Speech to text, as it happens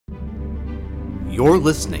You're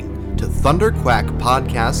listening to Thunderquack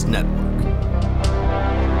Podcast Network.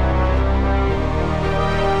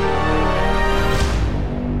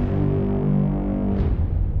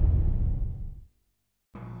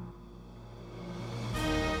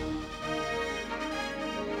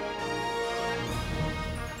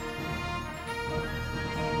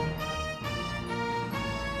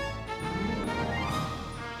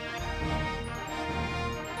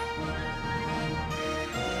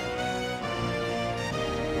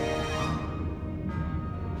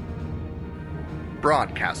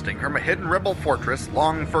 Broadcasting from a hidden rebel fortress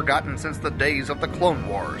long forgotten since the days of the Clone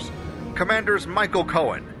Wars, Commanders Michael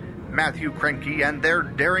Cohen, Matthew Krenke, and their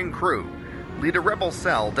daring crew lead a rebel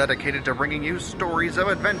cell dedicated to bringing you stories of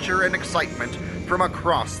adventure and excitement from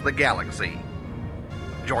across the galaxy.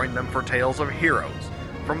 Join them for tales of heroes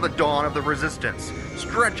from the dawn of the Resistance,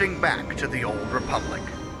 stretching back to the Old Republic.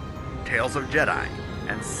 Tales of Jedi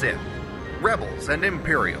and Sith, rebels and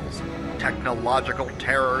Imperials, technological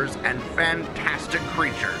terrors, and fantastic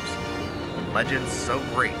creatures. Legends so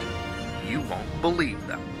great, you won't believe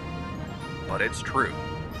them. But it's true.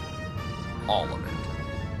 All of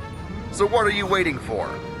it. So what are you waiting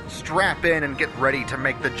for? Strap in and get ready to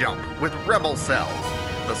make the jump with Rebel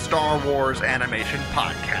Cels, the Star Wars animation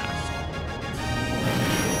podcast.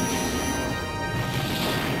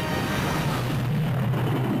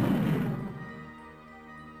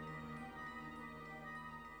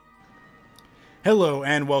 Hello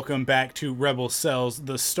and welcome back to Rebel Cels,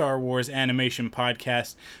 the Star Wars animation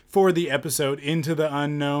podcast for the episode Into the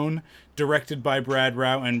Unknown, directed by Brad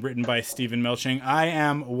Rao and written by Stephen Melching. I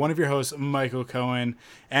am one of your hosts, Michael Cohen,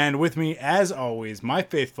 and with me, as always, my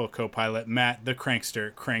faithful co-pilot, Matt the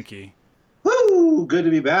Crankster Cranky. Woo! Good to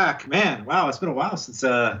be back. Man, wow, it's been a while since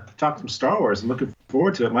I talked some Star Wars. I'm looking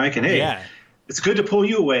forward to it, Mike. And hey, It's good to pull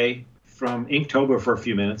you away from Inktober for a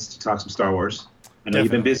few minutes to talk some Star Wars. I know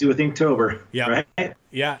You've been busy with Inktober, right?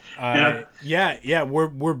 Yeah.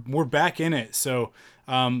 We're back in it. So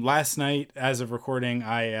last night, as of recording,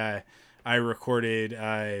 I recorded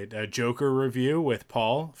a Joker review with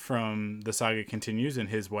Paul from The Saga Continues and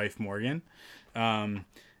his wife Morgan, and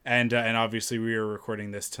obviously we are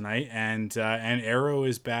recording this tonight. And Arrow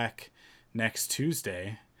is back next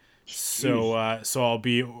Tuesday, so I'll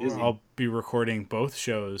be recording both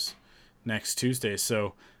shows next Tuesday.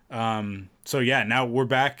 So now we're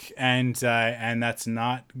back, and that's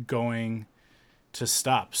not going to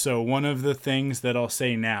stop. So one of the things that I'll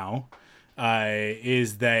say now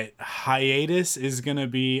is that hiatus is going to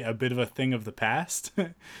be a bit of a thing of the past.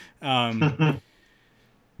 The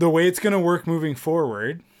way it's going to work moving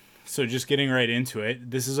forward. So just getting right into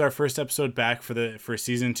it. This is our first episode back for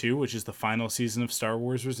season 2, which is the final season of Star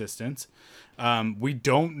Wars Resistance. We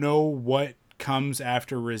don't know what comes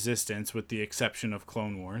after Resistance, with the exception of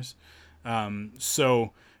Clone Wars.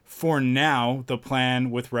 So for now, the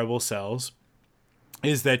plan with Rebel Cels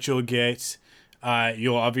is that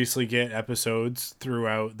you'll obviously get episodes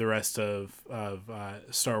throughout the rest of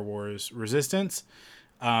Star Wars Resistance,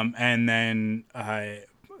 and then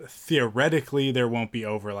theoretically there won't be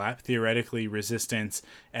overlap. Theoretically, Resistance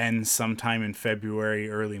ends sometime in February,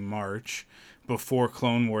 early March, before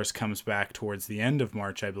Clone Wars comes back towards the end of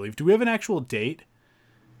March, I believe. Do we have an actual date?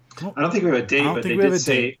 I don't think we have a date, but they did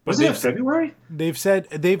say, was it February? They've said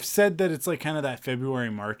that it's like kind of that February,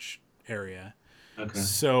 March area. Okay.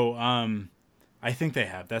 So I think they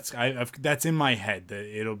have. That's in my head that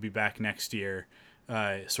it'll be back next year,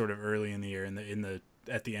 sort of early in the year,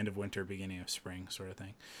 at the end of winter, beginning of spring, sort of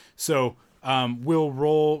thing. So we'll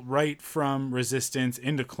roll right from Resistance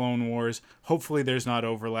into Clone Wars. Hopefully there's not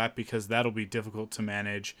overlap, because that'll be difficult to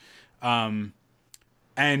manage. And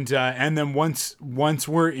then once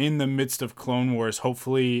we're in the midst of Clone Wars,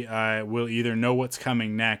 hopefully we'll either know what's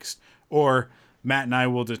coming next, or Matt and I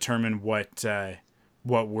will determine what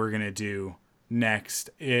we're going to do next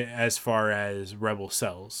as far as Rebel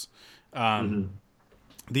Cels.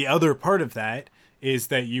 The other part of that is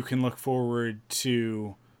that you can look forward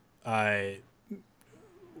to... I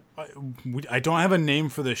don't have a name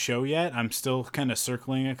for the show yet. I'm still kind of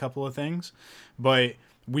circling a couple of things, but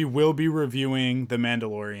we will be reviewing The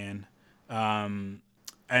Mandalorian, and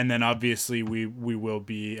then obviously we will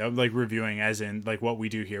be reviewing, as in like what we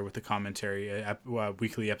do here with the commentary,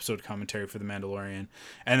 weekly episode commentary for The Mandalorian,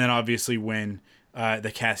 and then obviously when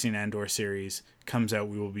the Cassian Andor series comes out,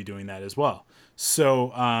 we will be doing that as well.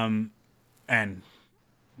 So and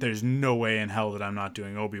there's no way in hell that I'm not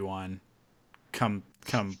doing Obi-Wan come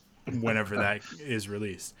whenever that is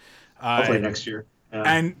released. Hopefully next year.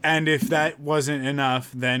 And if that wasn't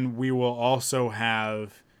enough, then we will also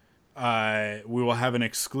have an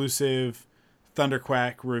exclusive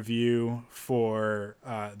Thunderquack review for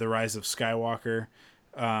The Rise of Skywalker,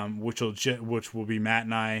 which will be Matt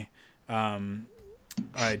and I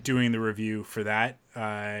doing the review for that.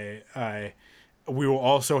 We will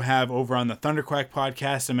also have over on the Thunderquack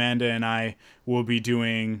podcast, Amanda and I will be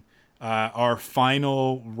doing our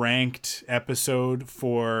final ranked episode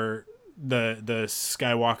for the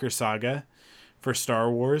Skywalker saga for Star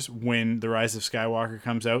Wars when The Rise of Skywalker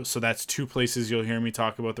comes out. So that's 2 places you'll hear me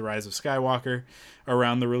talk about The Rise of Skywalker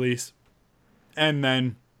around the release. And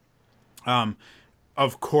then,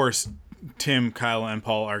 of course, Tim, Kyle, and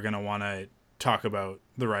Paul are going to want to talk about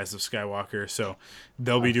The Rise of Skywalker. So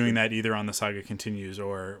they'll be doing that either on The Saga Continues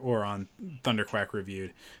or on Thunderquack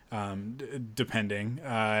Reviewed, depending.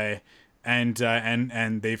 And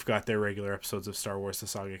they've got their regular episodes of Star Wars The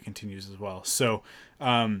Saga Continues as well. So,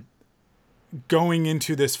 going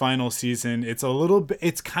into this final season,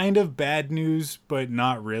 it's kind of bad news, but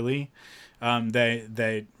not really,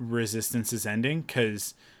 that Resistance is ending,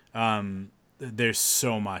 because there's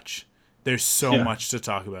so much to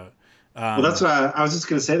talk about. Well, that's what I was just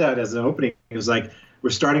going to say that as an opening. It was like, we're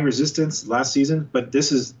starting Resistance last season, but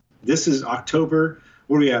this is October.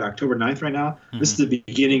 Where are we at? October 9th right now? Mm-hmm. This is the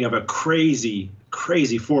beginning of a crazy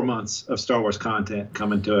 4 months of Star Wars content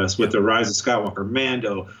coming to us with The Rise of Skywalker,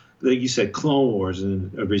 Mando, like you said, Clone Wars,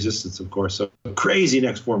 and Resistance, of course. So crazy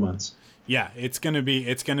next 4 months. Yeah, it's gonna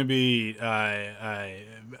be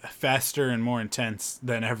faster and more intense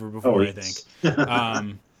than ever before. Yes. I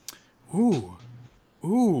think.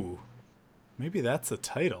 Ooh, maybe that's a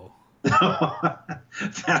title.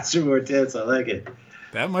 Faster, more intense. I like it.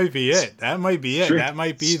 That might be it. That might be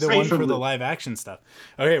the one for the live action stuff.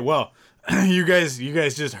 Okay, well. You guys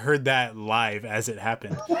just heard that live as it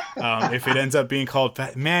happened. If it ends up being called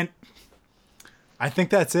man, I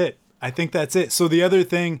think that's it. So the other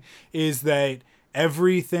thing is that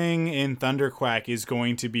everything in Thunderquack is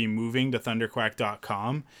going to be moving to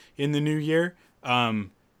thunderquack.com in the new year.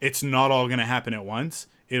 It's not all going to happen at once.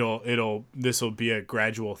 This will be a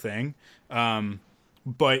gradual thing.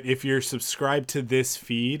 But if you're subscribed to this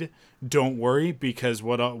feed, don't worry, because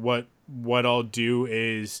what I'll do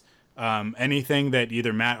is anything that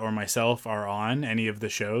either Matt or myself are on, any of the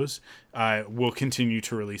shows, will continue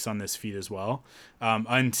to release on this feed as well,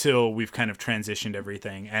 until we've kind of transitioned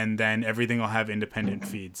everything, and then everything will have independent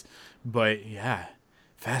feeds. But yeah,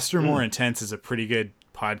 Faster, More Intense is a pretty good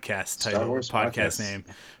podcast title, podcast name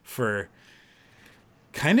for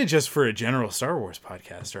kind of just for a general Star Wars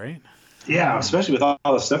podcast, right? Yeah, especially with all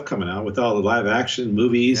the stuff coming out, with all the live action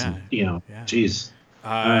movies, geez.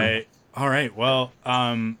 All right, well,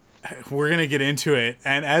 we're going to get into it.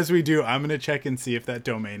 And as we do, I'm going to check and see if that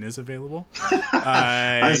domain is available.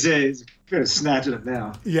 I say, he's going to snatch it up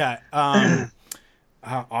now. Yeah.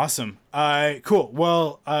 Awesome. Cool.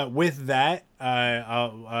 Well, with that,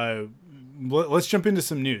 let's jump into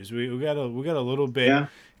some news. We got a little bit. Yeah.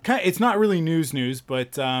 It's not really news,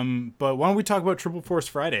 but why don't we talk about Triple Force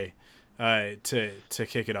Friday to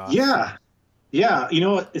kick it off? Yeah. Yeah. You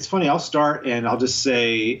know what? It's funny. I'll start and I'll just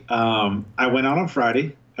say I went out on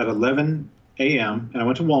Friday at 11 a.m. and I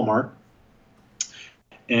went to Walmart,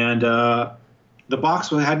 and the box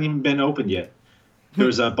hadn't even been opened yet. There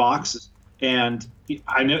was a box, and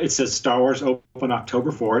I know it says Star Wars open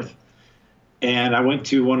October 4th. And I went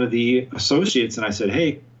to one of the associates and I said,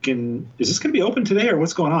 "Hey, is this going to be open today or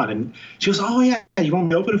what's going on?" And she goes, "Oh yeah, you want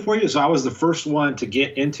me to open it for you?" So I was the first one to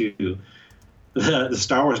get into the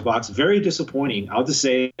Star Wars box. Very disappointing. I'll just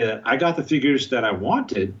say that I got the figures that I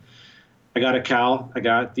wanted. I got a Cal, I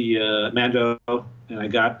got the Mando, and I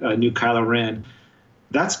got a new Kylo Ren.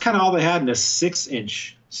 That's kind of all they had in the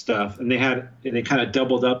 6-inch stuff, and they kind of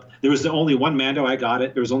doubled up. There was the only one Mando. I got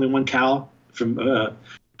it. There was only one Cal from the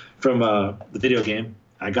video game.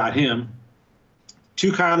 I got him.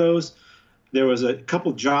 2 Kylos. There was a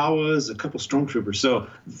couple Jawas, a couple Stormtroopers. So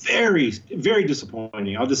very, very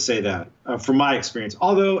disappointing. I'll just say that from my experience.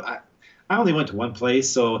 Although I only went to one place,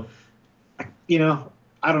 so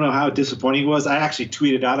I don't know how disappointing it was. I actually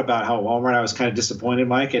tweeted out about how Walmart I was kind of disappointed,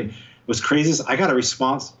 Mike, and what's crazy is I got a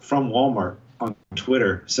response from Walmart on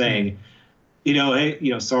Twitter saying,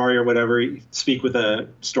 hey, sorry or whatever, speak with a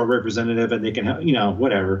store representative and they can help,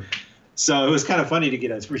 whatever. So it was kind of funny to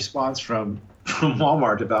get a response from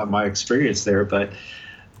Walmart about my experience there. But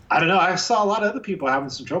I don't know. I saw a lot of other people having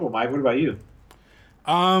some trouble. Mike, what about you?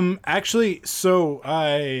 Actually, so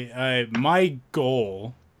my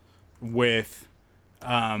goal with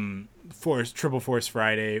Triple Force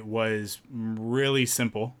Friday was really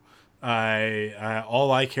simple.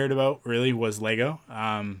 All I cared about really was Lego.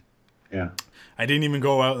 Yeah. I didn't even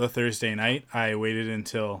go out the Thursday night. I waited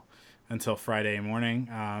until until Friday morning.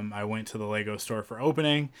 I went to the Lego store for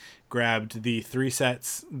opening, grabbed the 3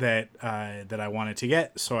 sets that I wanted to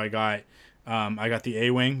get. So I got the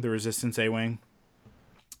A-Wing, the Resistance A-Wing,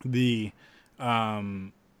 the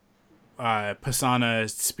Pisana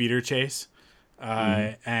Speeder Chase,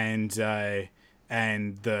 and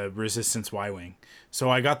the Resistance Y-Wing. So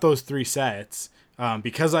I got those 3 sets.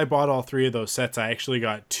 Because I bought all 3 of those sets, I actually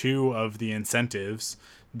got 2 of the incentives.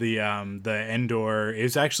 The Endor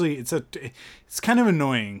is actually it's kind of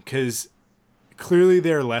annoying because clearly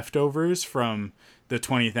they're leftovers from the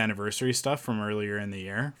 20th anniversary stuff from earlier in the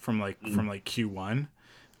year, from Q1.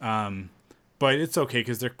 But it's okay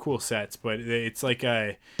because they're cool sets. But it's like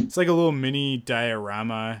a little mini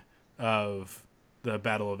diorama of the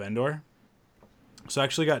Battle of Endor. So I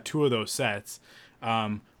actually got 2 of those sets.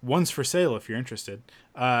 One's for sale if you're interested.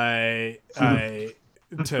 To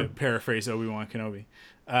paraphrase Obi-Wan Kenobi.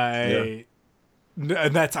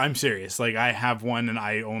 I'm serious. Like, I have one and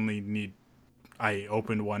I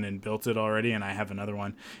opened one and built it already, and I have another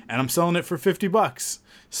one, and I'm selling it for $50.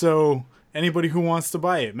 So anybody who wants to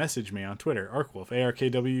buy it, message me on Twitter, Arkwolf,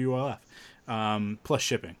 ARKWULF, plus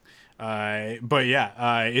shipping. But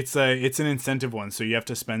yeah, it's an incentive one, so you have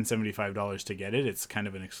to spend $75 to get it. It's kind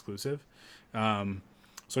of an exclusive.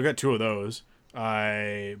 So I got 2 of those,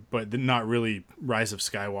 but not really Rise of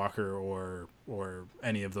Skywalker or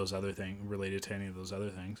any of those other things related to any of those other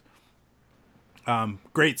things.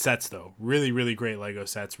 Great sets though, really, really great Lego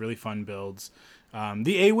sets, really fun builds.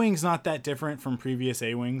 The A-Wing's not that different from previous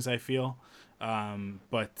A-Wings, I feel.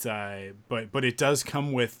 But it does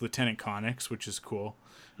come with Lieutenant Connix, which is cool.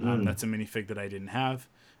 That's a minifig that I didn't have.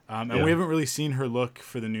 And we haven't really seen her look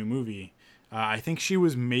for the new movie. I think she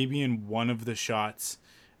was maybe in one of the shots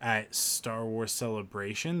at Star Wars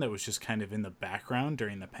Celebration that was just kind of in the background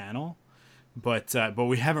during the panel. But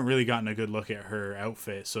we haven't really gotten a good look at her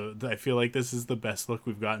outfit. So I feel like this is the best look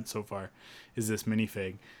we've gotten so far, is this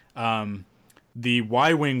minifig. The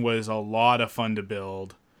Y-Wing was a lot of fun to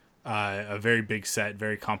build. A very big set,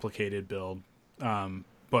 very complicated build.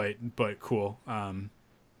 But cool. And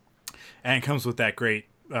it comes with that great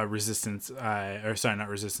Resistance, not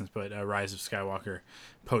Resistance, but Rise of Skywalker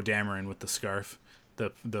Poe Dameron with the scarf,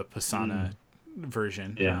 the Pisana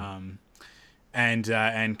version. Yeah.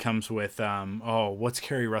 And comes with what's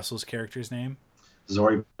Kerry Russell's character's name?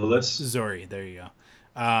 Zori Bliss. Zori, there you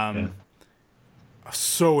go.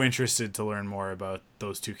 So interested to learn more about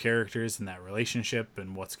those 2 characters and that relationship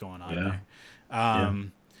and what's going on there.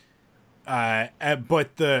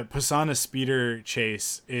 But the Pisana Speeder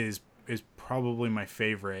Chase is probably my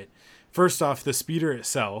favorite. First off, the speeder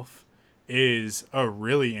itself is a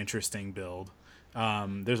really interesting build.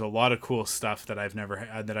 There's a lot of cool stuff that I've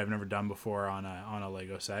never done before on a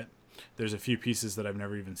Lego set. There's a few pieces that I've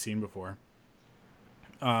never even seen before.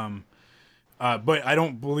 But I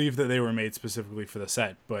don't believe that they were made specifically for the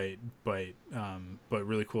set. But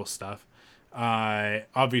really cool stuff.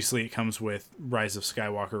 Obviously, it comes with Rise of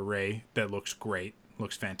Skywalker Rey that looks great,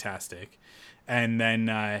 looks fantastic, and then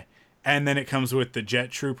it comes with the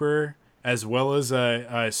Jet Trooper as well as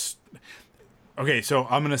Okay, so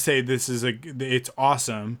I'm gonna say it's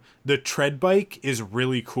awesome. The tread bike is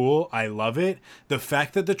really cool. I love it. The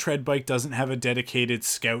fact that the tread bike doesn't have a dedicated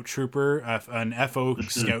scout trooper, an FO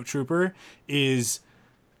scout trooper, is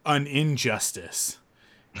an injustice.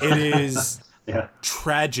 It is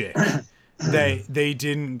tragic that they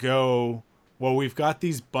didn't go, well, we've got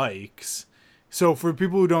these bikes. So for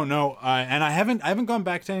people who don't know, and I haven't gone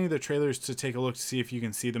back to any of the trailers to take a look to see if you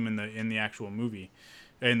can see them in the actual movie,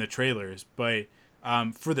 in the trailers, but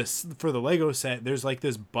for the Lego set, there's like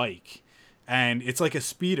this bike, and it's like a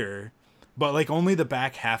speeder, but like only the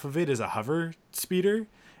back half of it is a hover speeder,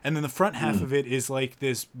 and then the front half of it is like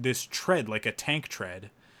this tread, like a tank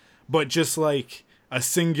tread, but just like a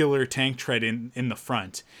singular tank tread in the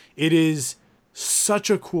front. It is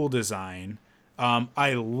such a cool design.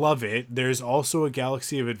 I love it. There's also a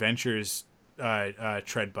Galaxy of Adventures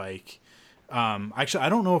tread bike. Actually, I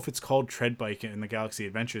don't know if it's called tread bike in the Galaxy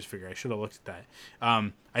Adventures figure. I should have looked at that.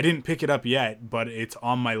 I didn't pick it up yet, but it's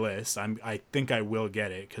on my list. I think I will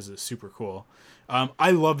get it because it's super cool.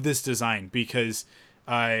 I love this design because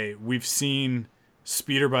we've seen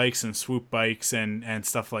speeder bikes and swoop bikes and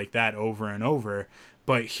stuff like that over and over,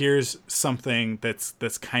 but here's something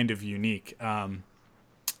that's kind of unique.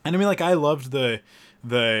 And I mean, like, I loved the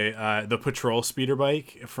patrol speeder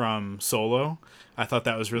bike from Solo. I thought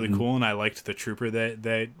that was really cool, and I liked the trooper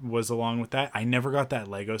that was along with that. I never got that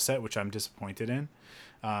Lego set, which I'm disappointed in.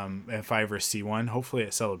 If I ever see one, hopefully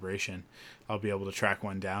at Celebration, I'll be able to track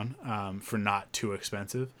one down for not too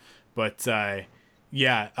expensive. But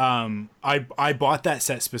Yeah, I bought that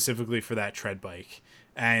set specifically for that tread bike,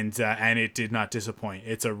 and it did not disappoint.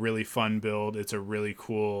 It's a really fun build. It's a really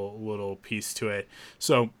cool little piece to it.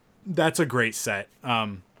 So that's a great set.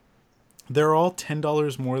 They're all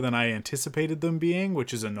 $10 more than I anticipated them being,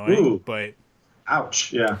 which is annoying. Ooh. But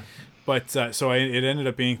Ouch! Yeah. But so it ended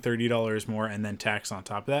up being $30 more and then tax on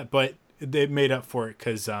top of that. But they made up for it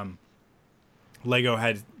because Lego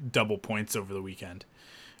had double points over the weekend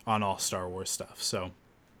on all Star Wars stuff. So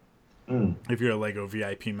if you're a Lego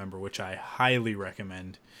VIP member, which I highly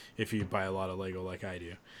recommend if you buy a lot of Lego like I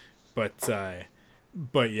do.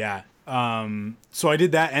 But yeah. So I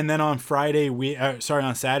did that, and then on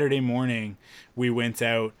on Saturday morning, we went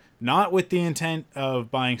out, not with the intent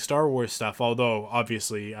of buying Star Wars stuff, although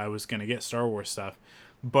obviously I was going to get Star Wars stuff,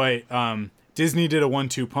 but Disney did a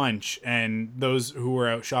 1-2 punch, and those who were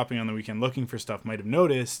out shopping on the weekend looking for stuff might have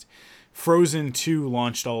noticed Frozen 2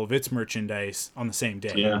 launched all of its merchandise on the same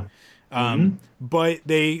day. Yeah. But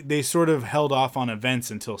they sort of held off on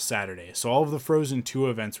events until Saturday. So all of the Frozen 2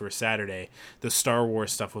 events were Saturday. The Star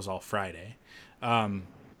Wars stuff was all Friday.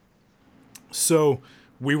 So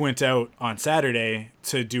we went out on Saturday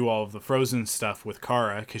to do all of the Frozen stuff with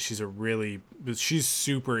Kara, because she's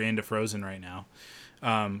super into Frozen right now.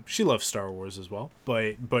 She loves Star Wars as well,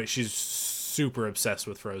 but she's super obsessed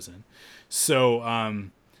with Frozen.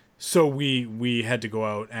 So we had to go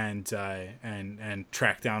out and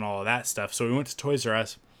track down all of that stuff. So we went to Toys R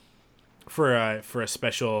Us for a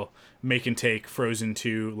special make and take Frozen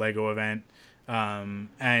 2 Lego event.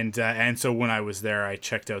 And so when I was there, I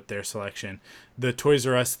checked out their selection. The Toys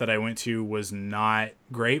R Us that I went to was not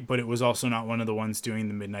great, but it was also not one of the ones doing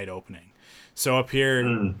the midnight opening. So up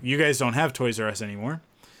here, you guys don't have Toys R Us anymore,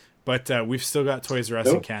 but we've still got Toys R Us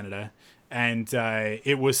in Canada, and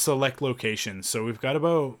it was select locations. So we've got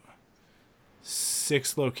about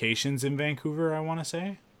 6 locations in Vancouver, I want to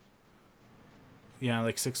say. Yeah,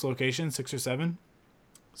 like 6 locations, 6 or 7?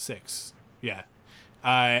 6. Yeah.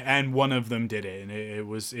 And one of them did it, and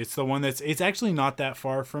it's the one it's actually not that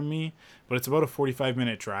far from me, but it's about a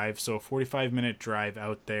 45-minute drive. So a 45-minute drive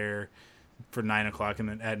out there for 9 o'clock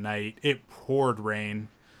at night. It poured rain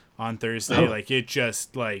on Thursday. Like it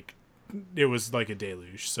just it was like a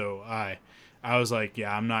deluge. So I was like,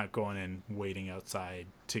 yeah, I'm not going in waiting outside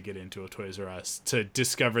to get into a Toys R Us to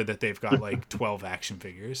discover that they've got like 12 action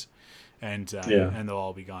figures, and they'll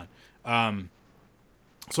all be gone.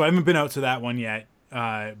 So I haven't been out to that one yet.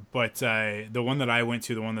 But the one that I went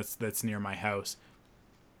to, the one that's near my house,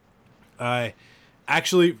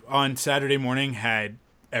 actually on Saturday morning had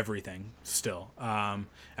everything still. And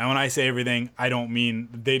when I say everything, I don't mean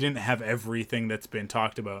they didn't have everything that's been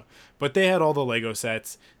talked about, but they had all the Lego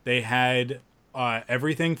sets. They had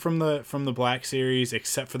everything from the Black Series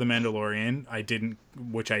except for the Mandalorian. I didn't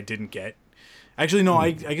get. Actually, no,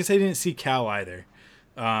 I guess I didn't see Cal either.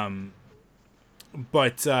 But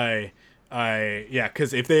yeah,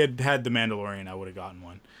 because if they had the Mandalorian, I would have gotten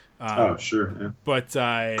one. Sure. Yeah. But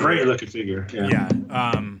great looking figure. Yeah. Yeah.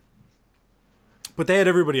 But they had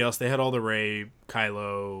everybody else. They had all the Rey,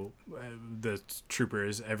 Kylo, the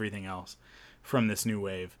troopers, everything else from this new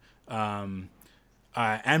wave. And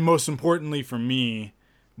most importantly for me,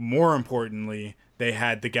 they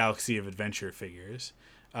had the Galaxy of Adventure figures.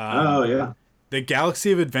 Yeah. The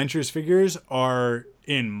Galaxy of Adventures figures are,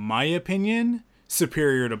 in my opinion,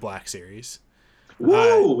 superior to Black Series.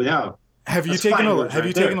 Whoa! Yeah. Have you taken a look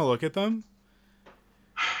at them?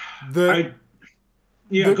 Go ahead.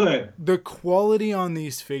 The quality on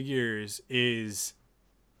these figures is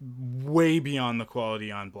way beyond the quality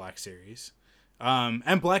on Black Series.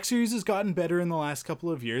 And Black Series has gotten better in the last couple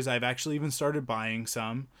of years. I've actually even started buying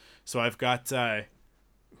some. So I've got who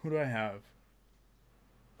do I have?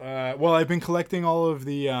 Well, I've been collecting all of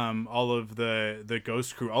the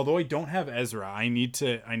Ghost Crew. Although I don't have Ezra, I need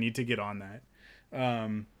to get on that.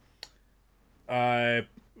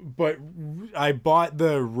 But I bought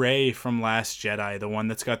the Rey from Last Jedi, the one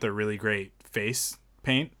that's got the really great face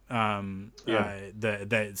paint.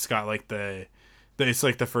 That's got like it's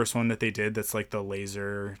like the first one that they did. That's like the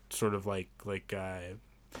laser sort of like I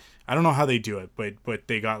don't know how they do it, but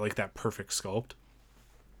they got like that perfect sculpt.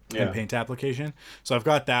 And paint application. So I've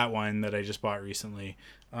got that one that I just bought recently.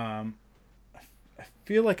 I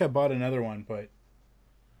feel like I bought another one, but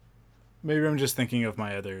maybe I'm just thinking of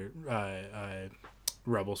my other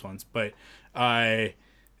Rebels ones. But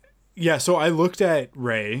so I looked at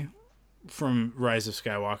Rey from Rise of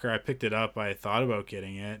Skywalker. I picked it up. I thought about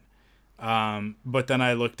getting it. But then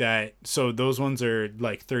I looked at, so those ones are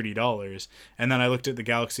like $30. And then I looked at the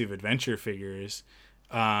Galaxy of Adventure figures.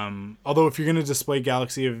 Although if you're going to display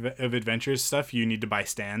Galaxy of Adventures stuff, you need to buy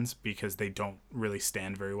stands because they don't really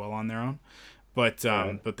stand very well on their own. But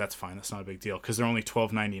that's fine. That's not a big deal because they're only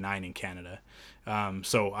 $12.99 in Canada.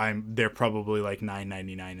 So they're probably like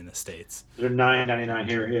 $9.99 in the States. They're $9.99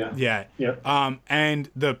 here. Yeah. Yeah. Yep. And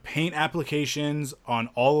the paint applications on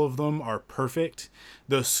all of them are perfect.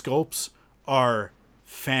 The sculpts are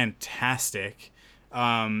fantastic.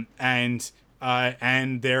 And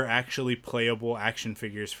they're actually playable action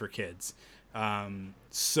figures for kids.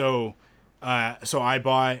 So I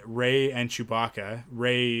bought Rey and Chewbacca.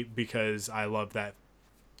 Rey because I love that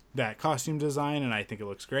costume design and I think it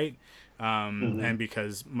looks great. And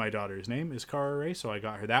because my daughter's name is Cara Rey, so I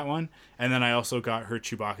got her that one. And then I also got her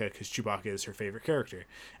Chewbacca because Chewbacca is her favorite character.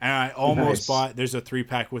 And I almost bought, there's a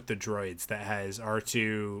 3-pack with the droids that has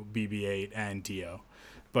R2, BB-8, and Dio.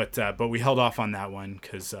 But we held off on that one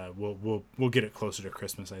because we'll get it closer to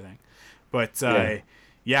Christmas, I think. But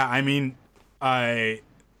yeah, I mean, I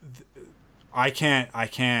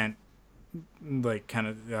can't like kind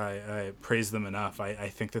of praise them enough. I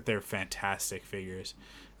think that they're fantastic figures,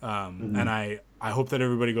 and I hope that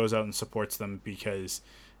everybody goes out and supports them because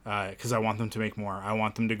I want them to make more. I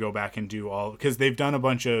want them to go back and do all because they've done a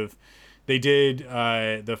bunch of. They did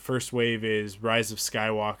the first wave is Rise of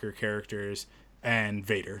Skywalker characters. And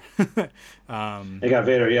Vader. They got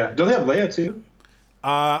Vader, yeah. Don't they have Leia too?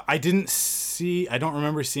 I don't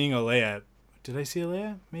remember seeing a Leia. Did I see a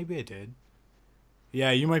Leia? Maybe I did. Yeah,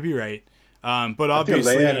 you might be right. But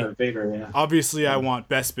obviously, Leia and Vader, yeah. Obviously, I want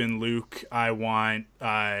Bespin Luke. I want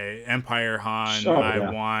Empire Han. I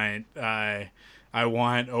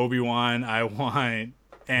want Obi-Wan. I want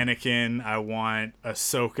Anakin. I want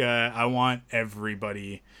Ahsoka. I want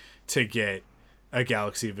everybody to get a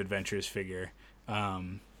Galaxy of Adventures figure.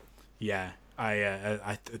 They're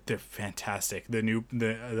fantastic. The new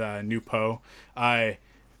Poe.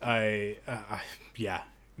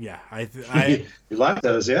 You like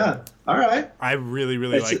those, yeah. All right. I really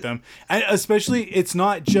like them, and especially it's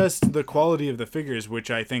not just the quality of the figures,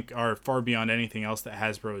 which I think are far beyond anything else that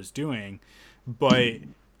Hasbro is doing, but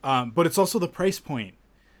it's also the price point.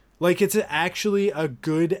 Like it's actually a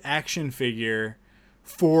good action figure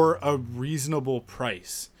for a reasonable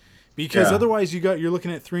price. Because otherwise you're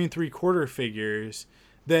looking at 3 3/4 figures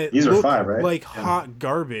that these look are $5, right? Like hot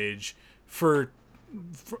garbage for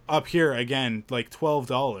up here again like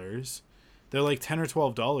 $12. They're like $10 or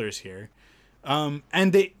 $12 here,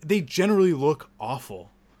 and they generally look awful,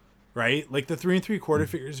 right? Like the 3 3/4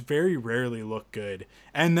 figures very rarely look good,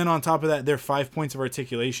 and then on top of that they're 5 points of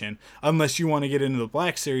articulation unless you want to get into the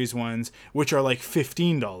Black Series ones, which are like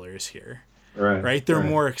 $15 here. Right? They're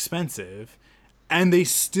more expensive. And the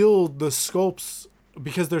sculpts,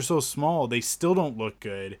 because they're so small, they still don't look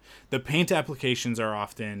good. The paint applications are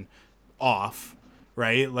often off,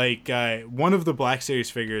 right? Like one of the Black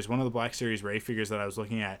Series Rey figures that I was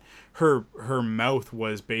looking at, her mouth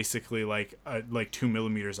was basically like 2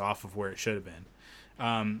 millimeters off of where it should have been.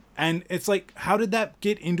 And it's like, how did that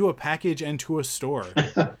get into a package and to a store?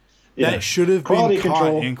 That should have been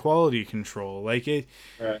caught in quality control. Like it.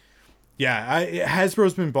 Right. Yeah,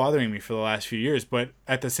 Hasbro's been bothering me for the last few years, but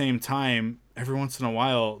at the same time, every once in a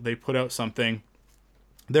while, they put out something.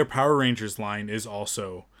 Their Power Rangers line is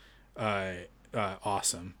also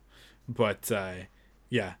awesome. But,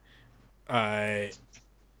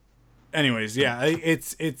 anyways, yeah,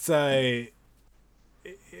 it's I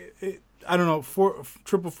don't know,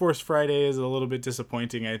 Triple Force Friday is a little bit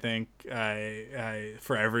disappointing, I think,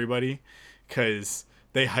 for everybody, because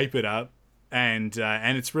they hype it up. And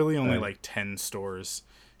it's really only like 10 stores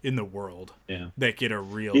in the world that get a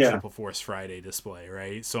real Triple Force Friday display,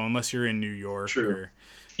 right? So unless you're in New York or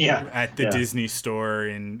at the Disney store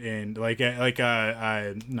in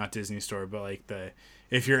not Disney store, but like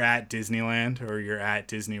if you're at Disneyland or you're at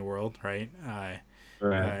Disney World, right?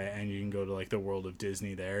 And you can go to like the World of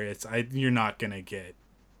Disney there. You're not gonna get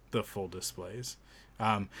the full displays.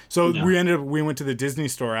 We went to the Disney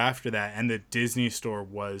store after that, and the Disney store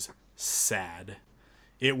was sad.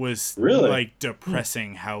 It was really like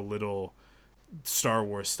depressing how little Star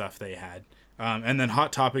Wars stuff they had. And then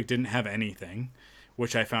Hot Topic didn't have anything,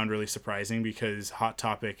 which I found really surprising because Hot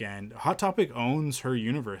Topic owns her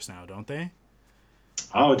universe now, don't they?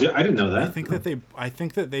 Oh, I didn't know that. I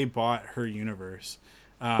think that they bought her universe.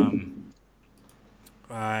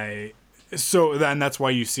 So then that's why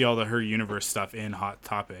you see all the her universe stuff in Hot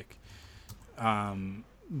Topic.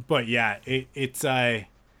 But yeah, I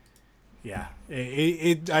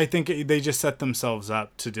think they just set themselves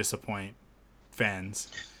up to disappoint fans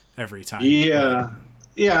every time. Yeah.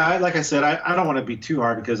 Yeah, like I said, I don't want to be too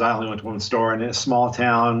hard because I only went to one store in a small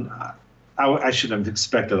town. I shouldn't have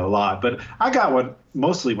expected a lot, but I got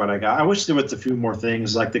mostly what I got. I wish there was a few more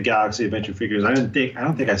things like the Galaxy Adventure figures. I don't think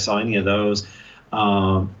I saw any of those.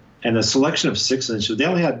 And the selection of 6-inch, they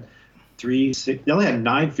only had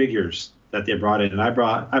 9 figures that they brought in, and I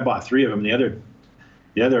bought 3 of them.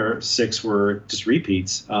 The other 6 were just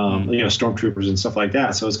repeats, stormtroopers and stuff like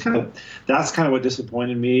that. So that's kind of what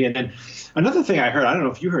disappointed me. And then another thing I heard, I don't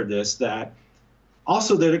know if you heard this, that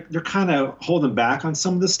also they're kind of holding back on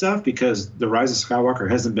some of the stuff because the Rise of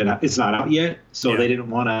Skywalker it's not out yet, so they didn't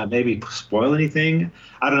want to maybe spoil anything.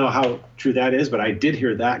 I don't know how true that is, but I did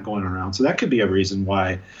hear that going around. So that could be a reason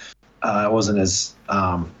why it wasn't as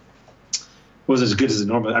good as it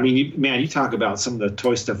normally. I mean, you talk about some of the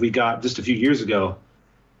toy stuff we got just a few years ago.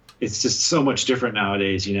 It's just so much different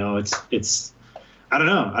nowadays. It's I don't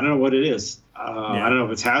know what it is. I don't know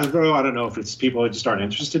if it's Hasbro. I don't know if it's people that just aren't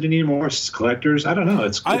interested anymore. It's collectors. I don't know.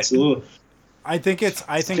 It's a little. I think it's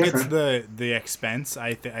the expense.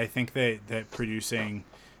 I think that producing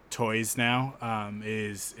toys now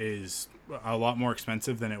is a lot more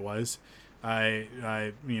expensive than it was.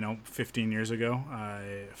 15 years ago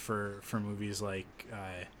for movies like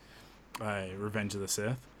Revenge of the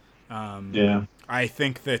Sith. I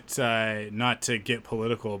think that not to get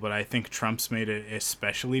political, but I think Trump's made it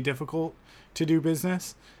especially difficult to do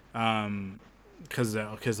business because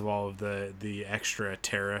of all of the extra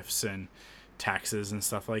tariffs and taxes and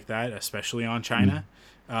stuff like that, especially on China.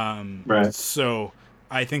 Right. So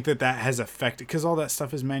I think that has affected, because all that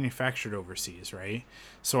stuff is manufactured overseas, right?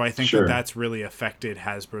 So I think that's really affected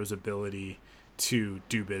Hasbro's ability to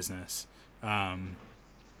do business.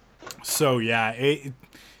 So yeah,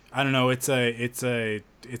 I don't know. It's a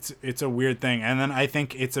weird thing, and then I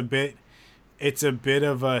think it's a bit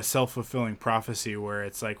of a self-fulfilling prophecy where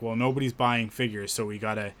it's like, well, nobody's buying figures, so we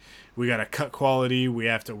gotta cut quality.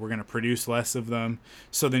 We're gonna produce less of them.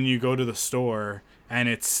 So then you go to the store and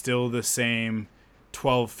it's still the same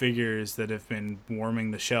 12 figures that have been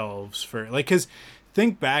warming the shelves for, like, because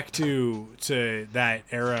think back to that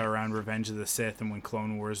era around Revenge of the Sith and when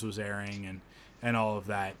Clone Wars was airing and all of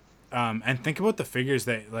that. And think about the figures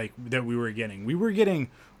that we were getting. We were getting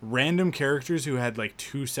random characters who had like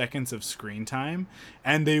 2 seconds of screen time,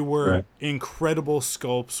 and they were incredible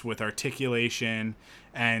sculpts with articulation,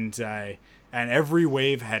 and every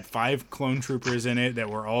wave had 5 clone troopers in it that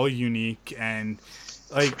were all unique. And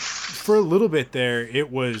like for a little bit there, it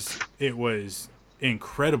was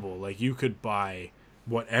incredible. Like you could buy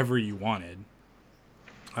whatever you wanted.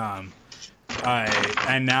 And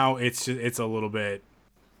now it's a little bit.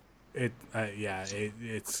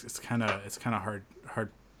 It's kind of hard.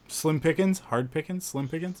 Slim pickings. Slim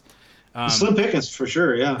pickings for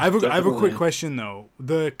sure. Yeah. I have a quick question though.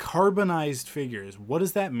 The carbonized figures, what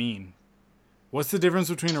does that mean? What's the difference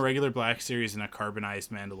between a regular Black Series and a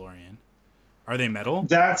carbonized Mandalorian? Are they metal?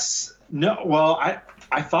 Well,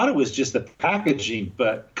 I thought it was just the packaging,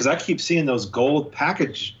 but because I keep seeing those gold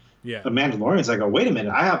package Mandalorians, I go, wait a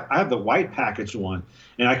minute, I have the white packaged one,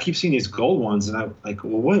 and I keep seeing these gold ones, and I'm like,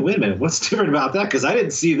 well, wait a minute, what's different about that? Because I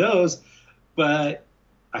didn't see those, but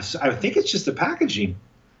I think it's just the packaging,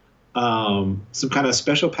 some kind of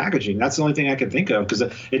special packaging. That's the only thing I could think of, because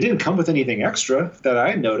it didn't come with anything extra that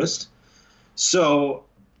I had noticed. So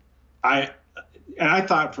I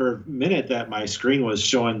thought for a minute that my screen was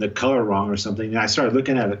showing the color wrong or something, and I started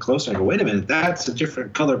looking at it closer, and I go, wait a minute, that's a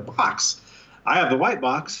different color box. I have the white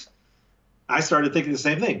box. I started thinking the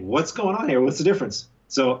same thing. What's going on here? What's the difference?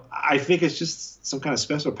 So I think it's just some kind of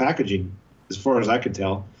special packaging, as far as I could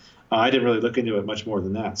tell. I didn't really look into it much more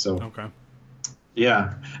than that. So okay,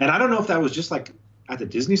 yeah, and I don't know if that was just like at the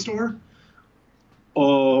Disney store,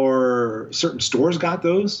 or certain stores got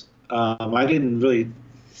those. I didn't really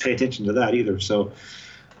pay attention to that either. So,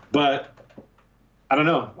 but I don't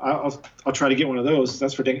know. I'll try to get one of those.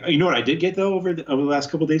 That's for dang. You know what I did get though over the last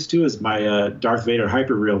couple of days too is my Darth Vader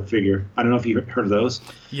hyper real figure. I don't know if you've heard of those.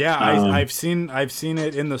 Yeah, I've seen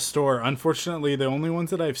it in the store. Unfortunately, the only ones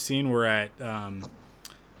that I've seen were at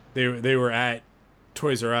they were at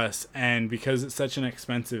Toys R Us, and because it's such an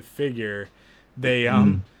expensive figure, they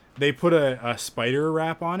put a spider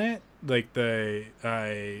wrap on it, like the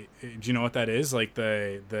do you know what that is? Like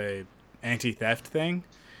the anti-theft thing.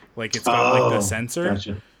 Like it's got like the sensor.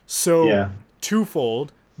 Gotcha. So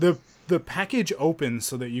twofold. The package opens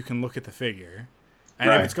so that you can look at the figure.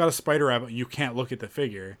 And if it's got a spider wrap, you can't look at the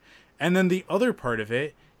figure. And then the other part of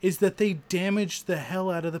it is that they damaged the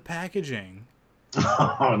hell out of the packaging.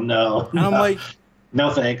 Oh no. And I'm like, no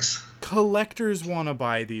thanks. Collectors want to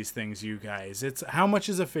buy these things, you guys. It's how much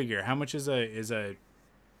is a figure? How much is one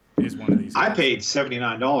of these? I paid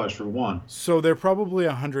 $79 for one. So they're probably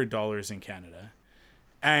 $100 in Canada.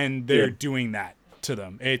 and they're doing that to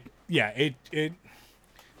them.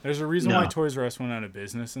 There's a reason why Toys R Us went out of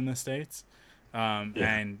business in the States. I'm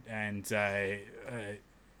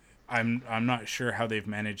not sure how they've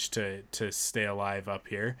managed to stay alive up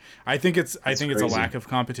here. I think it's a lack of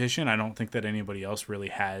competition. I don't think that anybody else really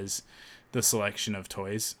has the selection of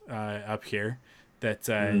toys up here that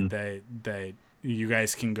that you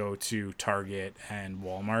guys can go to Target and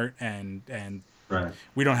Walmart and right.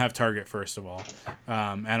 We don't have Target, first of all,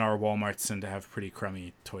 and our Walmarts tend to have pretty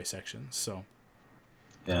crummy toy sections. So.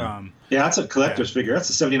 Yeah, that's a collector's figure. That's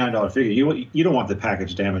a $79 figure. You don't want the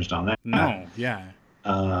package damaged on that. No, yeah.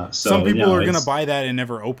 So, some people are gonna buy that and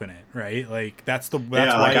never open it, right? Like that's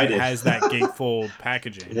why it has that gatefold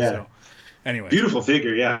packaging. Yeah. So, anyway, beautiful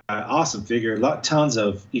figure. Yeah, awesome figure. Tons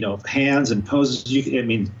of hands and poses.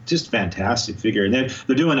 Just fantastic figure. And then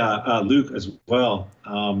they're doing a Luke as well,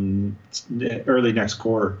 early next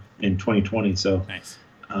quarter in 2020. So nice.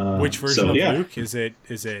 Which version of Luke is it?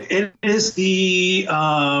 It is the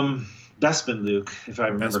Bespin Luke, if I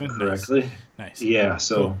remember correctly. Nice. Yeah,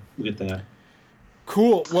 so we'll get that.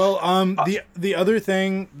 Cool. Well, the other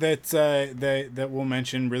thing that we'll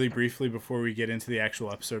mention really briefly before we get into the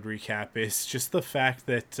actual episode recap is just the fact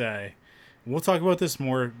that we'll talk about this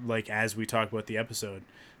more like as we talk about the episode,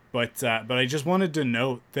 but I just wanted to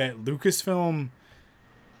note that Lucasfilm,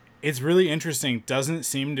 it's really interesting, doesn't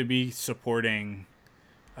seem to be supporting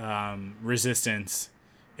Resistance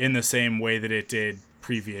in the same way that it did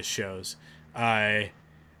previous shows. I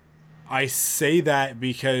say that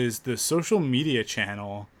because the social media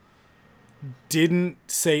channel didn't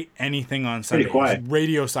say anything on Sunday. Pretty quiet.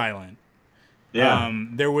 Radio silent. Yeah.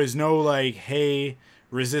 There was no like, hey,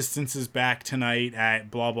 Resistance is back tonight at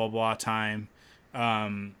blah blah blah time.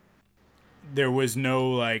 There was no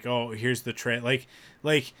like, oh, here's the trailer.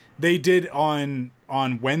 Like they did on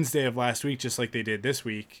Wednesday of last week, just like they did this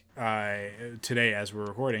week, today as we're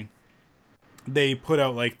recording. They put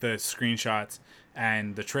out like the screenshots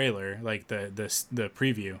and the trailer, like the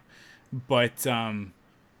preview, but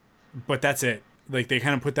that's it. Like they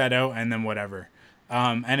kind of put that out and then whatever.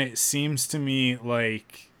 And it seems to me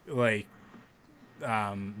like they're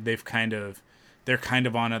kind of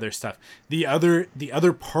on other stuff. The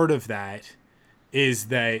other part of that is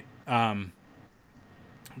that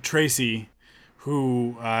Tracy,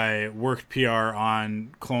 who worked PR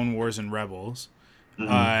on Clone Wars and Rebels,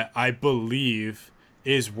 I believe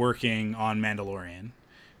is working on Mandalorian.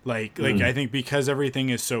 Like I think because everything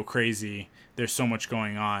is so crazy, there's so much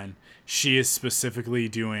going on, she is specifically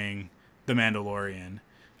doing the Mandalorian.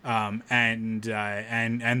 And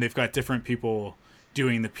they've got different people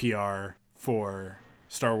doing the PR for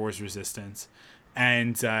Star Wars Resistance.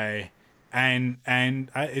 And I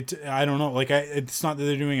don't know, like it's not that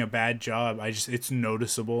they're doing a bad job. It's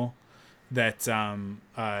noticeable that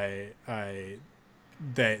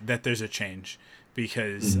that there's a change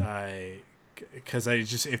because it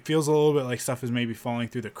feels a little bit like stuff is maybe falling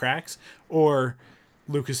through the cracks, or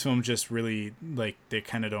Lucasfilm just really like they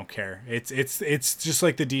kind of don't care. It's just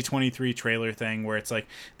like the D23 trailer thing where it's like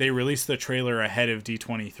they released the trailer ahead of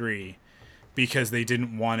D23 because they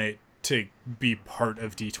didn't want it to be part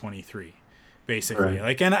of D23. Basically, right.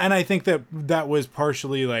 Like, and I think that was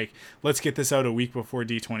partially like, let's get this out a week before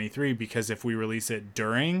D23 because if we release it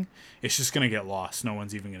during, it's just gonna get lost. No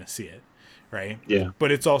one's even gonna see it, right? Yeah. But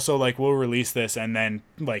it's also like we'll release this and then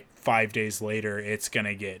like 5 days later, it's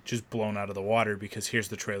gonna get just blown out of the water because here's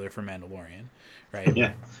the trailer for Mandalorian, right?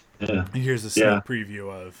 Yeah. And here's a sneak preview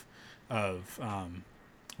of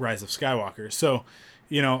Rise of Skywalker. So,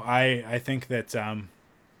 I think that.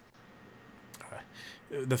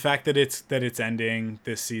 The fact that it's ending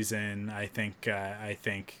this season, I think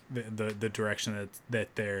the direction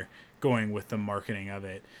that they're going with the marketing of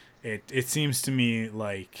it seems to me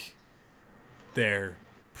like they're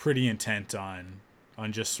pretty intent on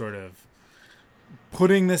just sort of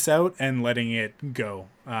putting this out and letting it go.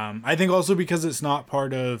 I think also because it's not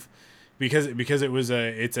part of because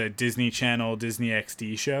it's a Disney Channel Disney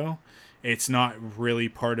XD show. It's not really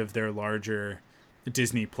part of their larger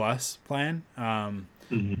Disney Plus plan.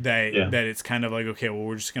 That it's kind of like, okay, well,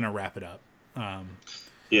 we're just gonna wrap it up.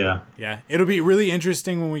 It'll be really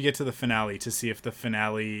interesting when we get to the finale to see if the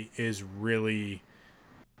finale is really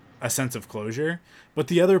a sense of closure. But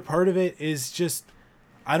the other part of it is just,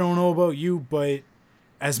 I don't know about you, but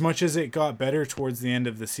as much as it got better towards the end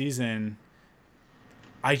of the season,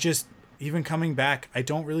 even coming back, I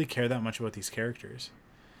don't really care that much about these characters.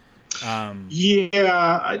 I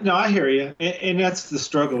hear you, and that's the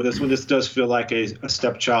struggle with this one. This does feel like a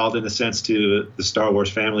stepchild in a sense to the Star Wars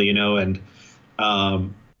family, and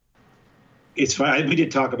it's fine. We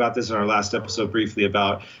did talk about this in our last episode briefly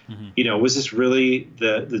about, was this really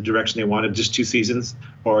the direction they wanted, just 2 seasons?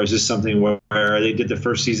 Or is this something where they did the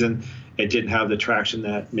first season, it didn't have the traction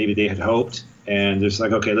that maybe they had hoped, and there's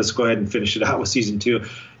like, okay, let's go ahead and finish it out with season 2,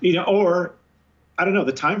 or I don't know,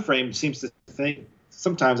 the time frame seems to think,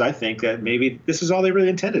 sometimes I think that maybe this is all they really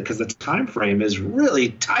intended, because the time frame is really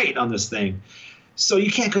tight on this thing. So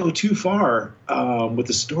you can't go too far with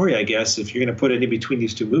the story, I guess, if you're going to put it in between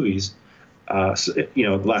these 2 movies.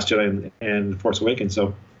 The Last Jedi and The Force Awakens.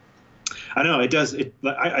 So I don't know. It does.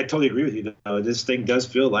 I totally agree with you, though. This thing does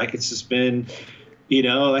feel like it's just been,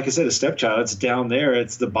 like I said, a stepchild. It's down there.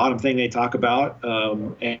 It's the bottom thing they talk about,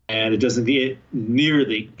 and it doesn't get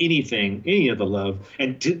nearly any of the love.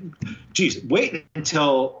 And wait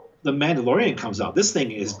until The Mandalorian comes out. This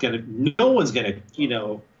thing is no one's gonna, I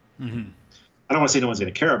don't want to say no one's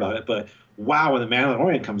gonna care about it, but wow, when The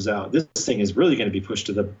Mandalorian comes out, this thing is really going to be pushed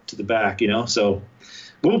to the back, So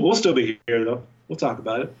we'll still be here, though. We'll talk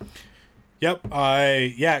about it. Yep.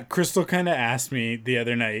 Crystal kind of asked me the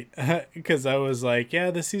other night because I was like, yeah,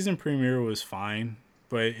 the season premiere was fine,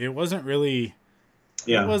 but it wasn't really.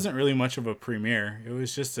 Yeah. It wasn't really much of a premiere. It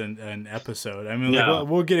was just an episode. I mean,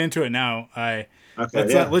 we'll get into it now.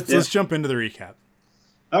 Let's jump into the recap.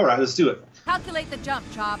 All right, let's do it. Calculate the jump,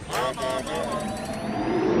 Chop.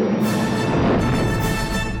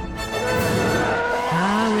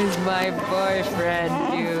 How is my boyfriend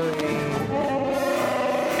doing?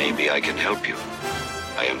 Maybe I can help you.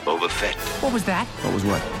 I am Boba Fett. What was that? What was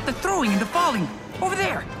what? The throwing and the falling. Over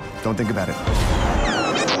there. Don't think about it.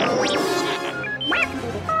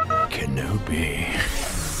 Kenobi.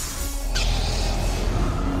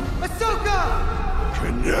 Ahsoka!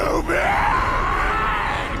 Kenobi!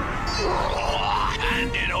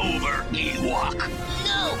 Hand it over, Ewok.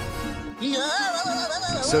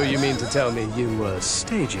 So you mean to tell me you were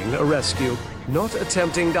staging a rescue, not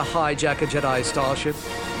attempting to hijack a Jedi starship?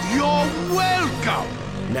 You're welcome!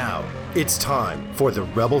 Now, it's time for the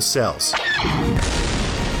Rebel Cels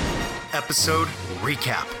episode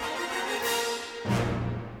recap.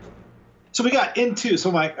 So we got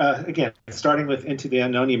Mike, again, starting with Into the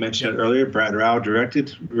Unknown, you mentioned it earlier, Brad Rao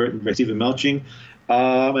directed, written by Stephen Melching.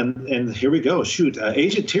 And here we go.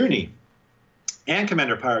 Agent Tierney and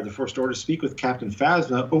Commander Pyre of the First Order speak with Captain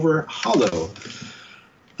Phasma over Hollow.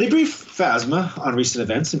 They brief Phasma on recent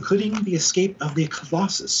events, including the escape of the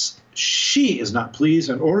Colossus. She is not pleased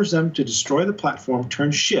and orders them to destroy the platform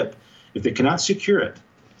turned ship if they cannot secure it.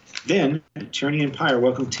 Then Tierney and Pyre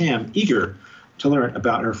welcome Tam, eager to learn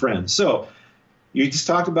about her friends. So you just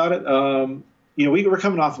talked about it. We were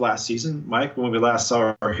coming off last season, Mike, when we last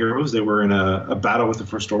saw our heroes. They were in a battle with the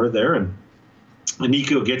First Order there, and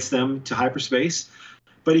Nico gets them to hyperspace,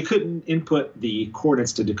 but he couldn't input the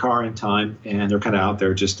coordinates to Dakar in time, and they're kind of out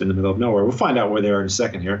there just in the middle of nowhere. We'll find out where they are in a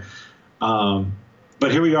second here.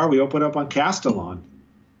 But here we are. We open up on Castellon,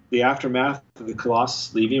 the aftermath of the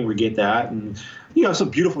Colossus leaving. We get that, and it's a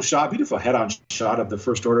beautiful head-on shot of the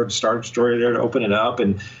First Order Star Destroyer there to open it up,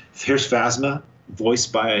 and here's Phasma,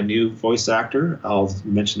 voiced by a new voice actor. I'll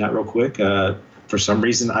mention that real quick. For some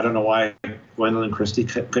reason, I don't know why Gwendolyn Christie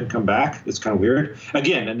couldn't come back. It's kind of weird.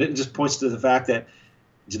 Again, and it just points to the fact that,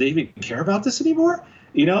 do they even care about this anymore?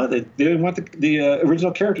 They didn't want the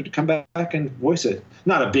original character to come back and voice it.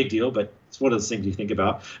 Not a big deal, but it's one of those things you think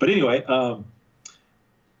about. But anyway, so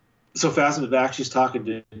Phasma's back. She's talking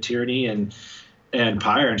to Tierney and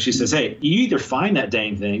Pyre, and she says, hey, you either find that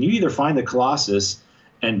dang thing, you either find the Colossus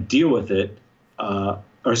and deal with it, or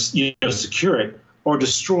secure it, or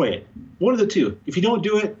destroy it. One of the two. If you don't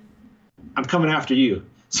do it, I'm coming after you.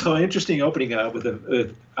 So interesting opening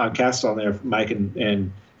with Castellon there, Mike,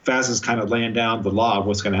 and Phasma's kind of laying down the law of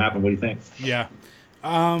what's going to happen. What do you think? Yeah.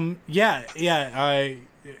 I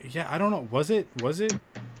don't know. Was it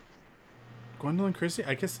Gwendolyn Christie?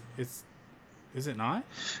 I guess is it not?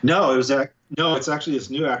 No, it's actually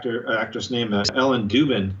this new actress named Ellen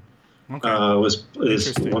Dubin. Okay.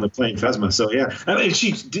 Is one of playing Phasma. So yeah, I mean,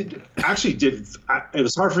 she did. It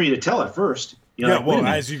was hard for me to tell at first.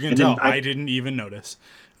 As you can tell, I didn't even notice.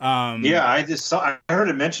 I just saw. I heard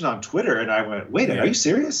it mentioned on Twitter, and I went, "Wait, are you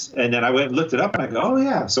serious?" And then I went and looked it up, and I go, "Oh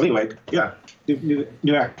yeah." So anyway, new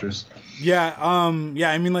actress. Yeah. I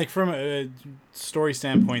mean, like from a story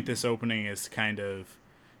standpoint, this opening is kind of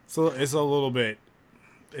it's a little bit.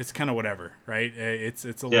 It's kind of whatever, right? It's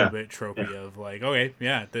a little bit tropey of like, okay,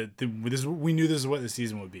 yeah, we knew this is what the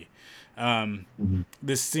season would be.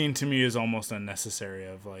 This scene to me is almost unnecessary.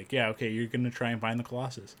 Of like, yeah, okay, you're gonna try and find the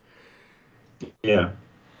Colossus. Yeah.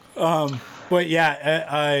 But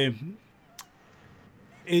yeah,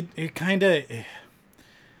 it kind of,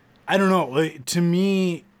 I don't know. To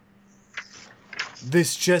me,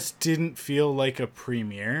 this just didn't feel like a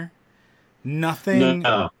premiere. Nothing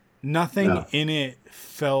in it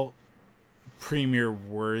felt premiere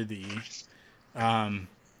worthy. I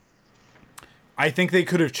think they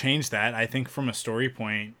could have changed that. I think from a story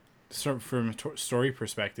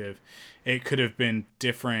perspective, it could have been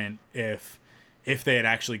different if they had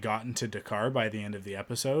actually gotten to Dakar by the end of the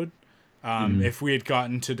episode. If we had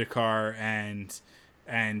gotten to Dakar and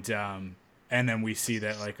then we see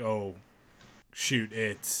that, like, oh shoot,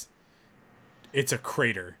 it's a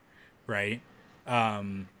crater, right?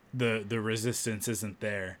 The resistance isn't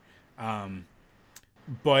there.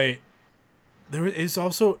 But it's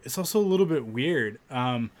also a little bit weird.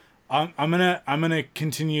 I'm gonna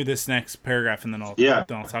continue this next paragraph and then I'll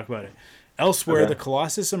talk about it. Elsewhere, the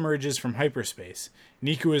Colossus emerges from hyperspace.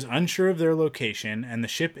 Niku is unsure of their location, and the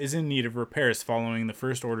ship is in need of repairs following the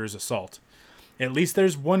First Order's assault. At least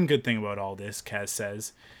there's one good thing about all this, Kaz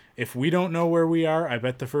says. If we don't know where we are, I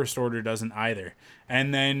bet the First Order doesn't either.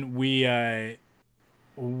 And then we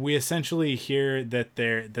essentially hear that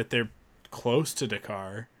they're close to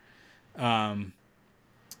Dakar. But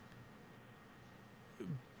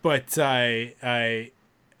to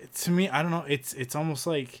me, I don't know. It's almost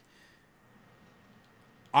like,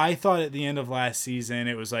 I thought at the end of last season,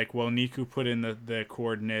 it was like, well, Niku put in the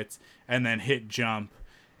coordinates and then hit jump.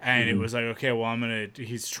 And it was like, okay, well,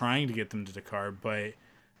 he's trying to get them to Dakar, but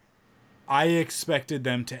I expected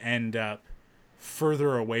them to end up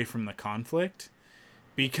further away from the conflict,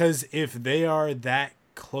 because if they are that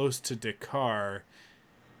close to Dakar,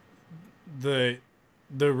 the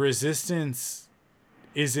resistance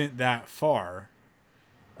isn't that far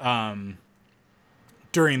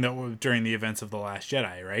during the events of The Last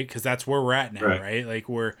Jedi, right? Because that's where we're at now, right? Like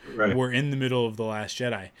we're in the middle of The Last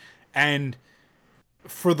Jedi, and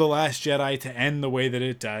for The Last Jedi to end the way that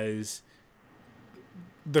it does,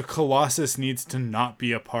 the Colossus needs to not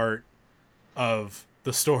be a part of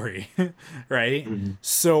the story, right?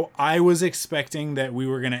 So I was expecting that we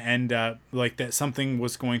were going to end up, like, that something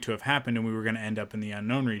was going to have happened and we were going to end up in the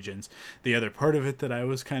unknown regions. The other part of it that I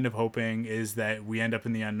was kind of hoping is that we end up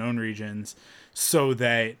in the unknown regions so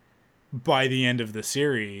that by the end of the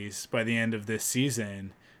series, by the end of this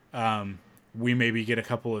season, we maybe get a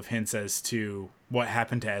couple of hints as to what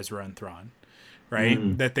happened to Ezra and Thrawn,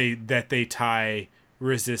 right? That they tie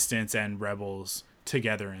Resistance and Rebels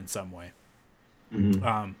together in some way.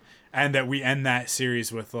 And that we end that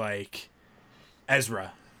series with, like,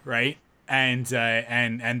 Ezra, right? And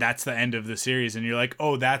that's the end of the series, and you're like,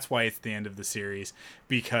 oh, that's why it's the end of the series,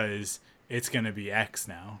 because it's gonna be X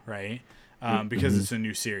now, right? Because it's a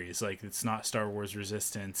new series. Like, it's not Star Wars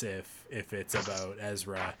Resistance if it's about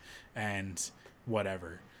Ezra and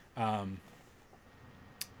whatever. I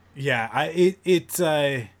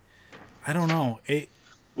don't know.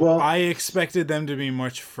 I expected them to be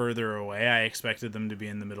much further away. I expected them to be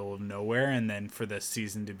in the middle of nowhere, and then for this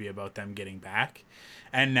season to be about them getting back.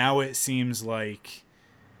 And now it seems like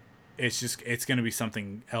it's going to be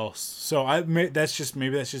something else. So that's just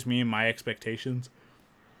me and my expectations.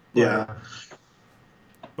 Yeah.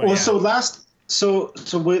 But yeah. So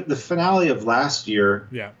with the finale of last year,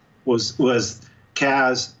 was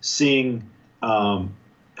Kaz seeing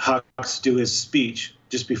Hux do his speech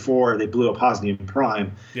just before they blew up Hosnian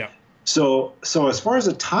Prime. Yeah. So as far as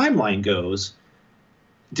the timeline goes,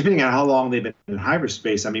 depending on how long they've been in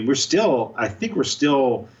hyperspace, I mean, I think we're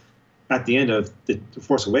still at the end of the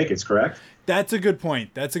Force Awakens, correct? That's a good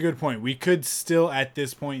point. We could still, at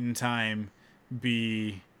this point in time,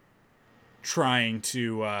 be trying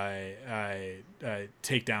to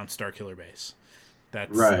take down Starkiller Base.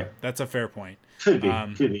 That's a fair point. Could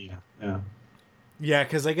be. Yeah. Yeah,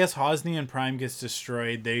 because I guess Hosnian Prime gets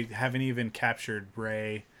destroyed. They haven't even captured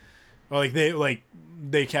Rey. Well,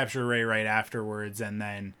 they capture Rey right afterwards, and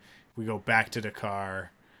then we go back to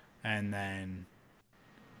Dakar, and then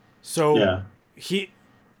he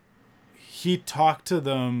talked to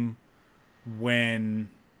them when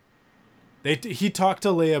he talked to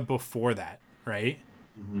Leia before that, right?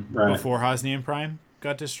 Right. Before Hosnian Prime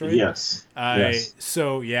got destroyed. Yes.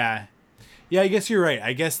 So yeah. Yeah, I guess you're right.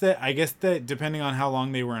 I guess that depending on how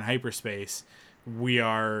long they were in hyperspace, we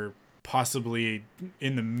are possibly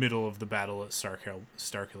in the middle of the battle at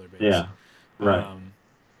Starkiller Base. Yeah, right.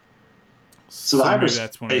 So the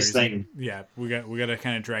hyperspace thing. Yeah, we got to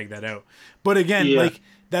kind of drag that out. But again, like,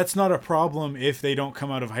 that's not a problem if they don't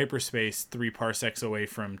come out of hyperspace 3 parsecs away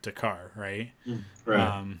from Dakar, right?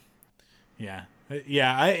 Right.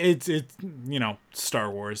 It's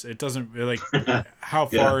Star Wars. It doesn't, like, how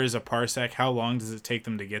far is a parsec? How long does it take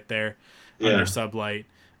them to get there under sublight?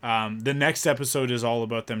 The next episode is all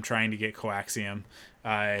about them trying to get coaxium.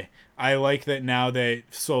 I like that now that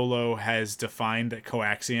Solo has defined that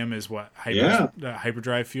coaxium is what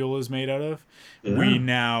hyperdrive fuel is made out of. Yeah. We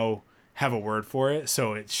now have a word for it,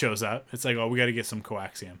 so it shows up. It's like, oh, we got to get some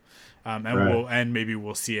coaxium, and maybe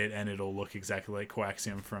we'll see it, and it'll look exactly like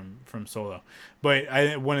coaxium from Solo.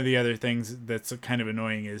 But one of the other things that's kind of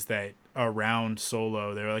annoying is that around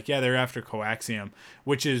Solo, they're like, yeah, they're after coaxium,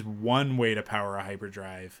 which is one way to power a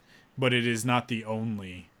hyperdrive, but it is not the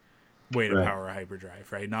only way to power a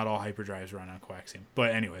hyperdrive, right? Not all hyperdrives run on coaxium.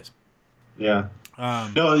 But anyways. Yeah.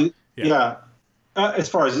 As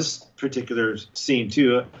far as this particular scene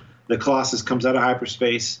too, the Colossus comes out of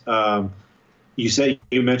hyperspace. You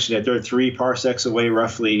mentioned that they're 3 parsecs away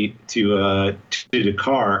roughly to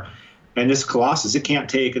Dakar. And this Colossus, it can't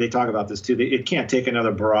take, they talk about this too, it can't take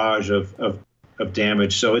another barrage of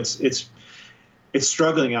damage. So it's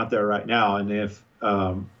struggling out there right now. And if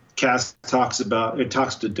Kaz talks to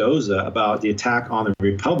Doza about the attack on the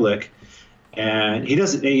Republic, and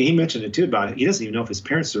he mentioned it too about it. He doesn't even know if his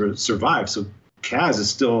parents survived. So Kaz is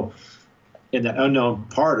still in that unknown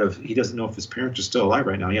part of, he doesn't know if his parents are still alive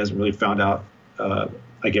right now. He hasn't really found out,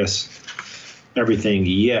 I guess, everything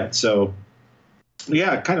yet. So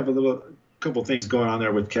yeah, kind of a couple things going on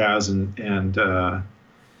there with Kaz and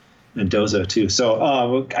Doza too.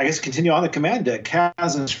 So I guess continue on the command deck.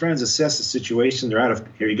 Kaz and his friends assess the situation. They're out of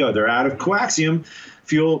coaxium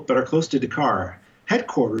fuel, but are close to Dakar,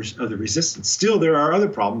 headquarters of the Resistance. Still, there are other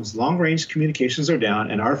problems. Long-range communications are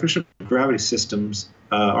down, and artificial gravity systems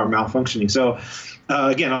are malfunctioning. So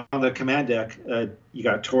again, on the command deck, you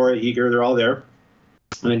got Tora, Yeager, they're all there.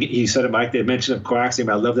 And you said it, Mike, they mentioned of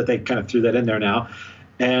coaxium. I love that they kind of threw that in there now.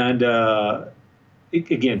 And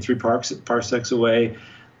again, 3 parsecs away.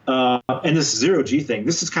 And this zero-G thing,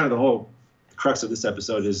 this is kind of the whole crux of this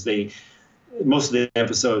episode, is most of the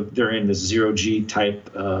episode, they're in this zero-G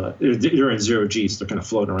type, they're in zero-G, so they're kind of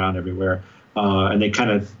floating around everywhere. And they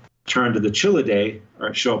kind of turn to the Chilidae,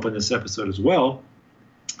 or show up in this episode as well.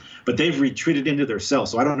 But they've retreated into their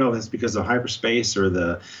cells. So I don't know if it's because of hyperspace or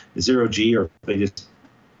the zero-G, or if they just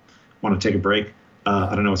want to take a break.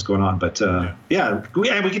 I don't know what's going on, but we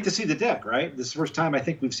get to see the deck, right? This is the first time I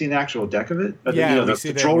think we've seen the actual deck of it. We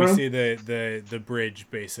see the bridge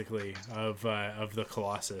basically of the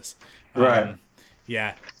Colossus. Right.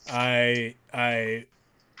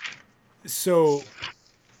 So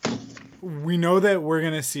we know that we're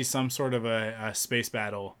gonna see some sort of a space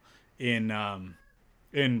battle in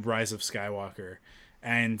Rise of Skywalker,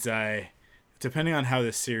 and depending on how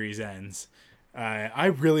this series ends, I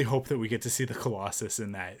really hope that we get to see the Colossus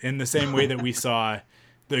in that, in the same way that we saw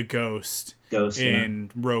the Ghost in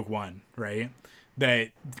Rogue One, right?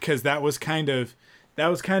 Because that was kind of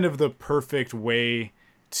the perfect way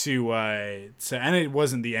to and it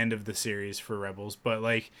wasn't the end of the series for Rebels, but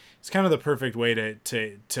like it's kind of the perfect way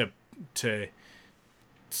to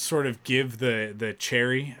sort of give the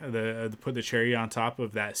cherry, put the cherry on top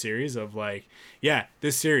of that series of like, yeah,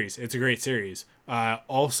 this series, it's a great series.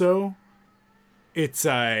 Also, it's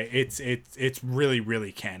really,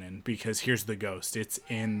 really canon because here's the Ghost. It's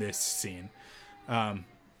in this scene.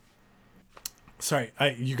 Sorry,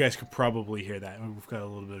 you guys could probably hear that. We've got a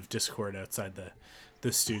little bit of discord outside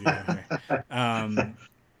the studio here.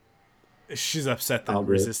 She's upset that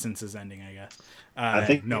Resistance is ending, I guess. I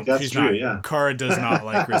think no, that's she's true, not. Yeah. Cara does not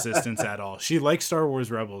like Resistance at all. She likes Star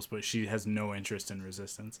Wars Rebels, but she has no interest in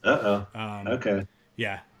Resistance. Okay.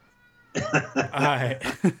 Yeah.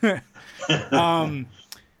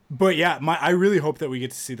 But yeah, I really hope that we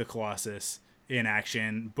get to see the Colossus in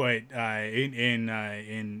action, but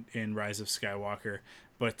in Rise of Skywalker.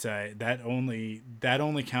 But that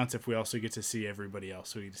only counts if we also get to see everybody else.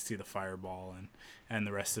 So we get to see the Fireball and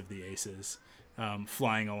the rest of the Aces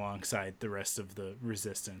flying alongside the rest of the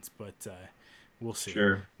Resistance. But we'll see.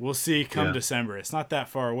 Sure. We'll see come December. It's not that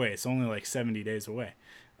far away. It's only like 70 days away.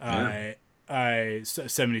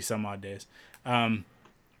 70 some odd days. I'm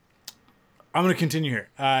going to continue here.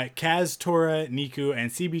 Kaz, Tora, Niku,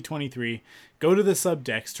 and CB-23 go to the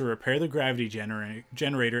subdecks to repair the gravity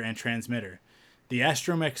generator and transmitter. The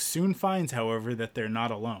astromech soon finds, however, that they're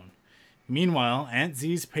not alone. Meanwhile, Aunt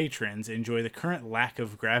Z's patrons enjoy the current lack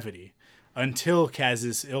of gravity, until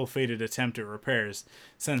Kaz's ill-fated attempt at repairs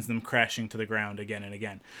sends them crashing to the ground again and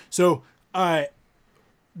again. So,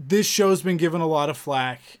 this show's been given a lot of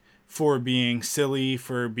flack for being silly,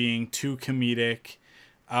 for being too comedic.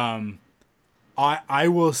 I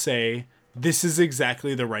will say this is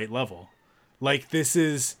exactly the right level. Like, this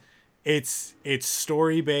is it's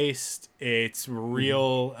story based. It's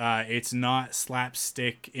real. It's not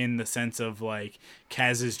slapstick in the sense of like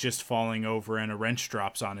Kaz is just falling over and a wrench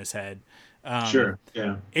drops on his head. Sure.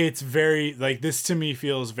 Yeah. It's very like this to me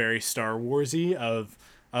feels very Star Warsy of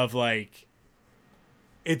like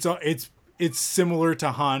it's similar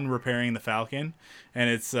to Han repairing the Falcon, and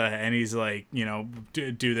it's and he's like, you know,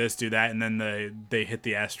 do this, do that, and then they hit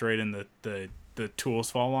the asteroid and the tools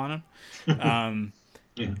fall on him.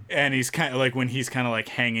 Yeah. And he's kind of like when he's kind of like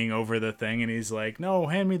hanging over the thing, and he's like, "No,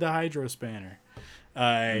 hand me the hydro spanner."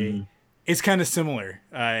 It's kind of similar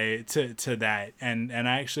to that, and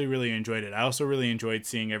I actually really enjoyed it. I also really enjoyed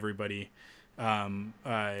seeing everybody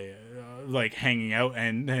like hanging out,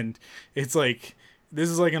 and it's like this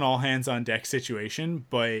is like an all hands on deck situation,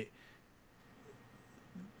 but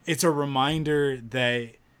it's a reminder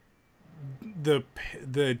that the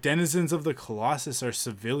denizens of the Colossus are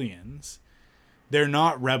civilians. They're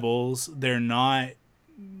not rebels. They're not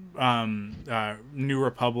New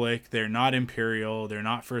Republic. They're not Imperial. They're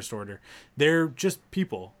not First Order. They're just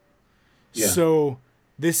people. Yeah. So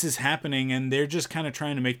this is happening, and they're just kind of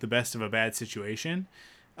trying to make the best of a bad situation.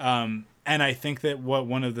 And I think that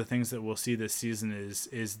one of the things that we'll see this season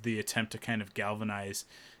is the attempt to kind of galvanize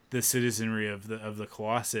the citizenry of the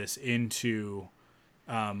Colossus into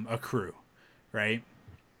a crew, right?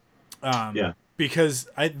 Yeah. Because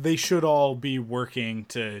they should all be working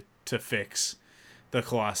to fix the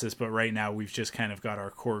Colossus, but right now we've just kind of got our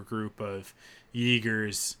core group of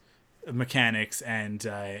Yeagers, mechanics, and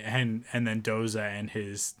then Doza and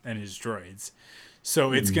his droids.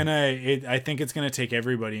 So it's I think it's gonna take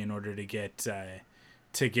everybody in order to get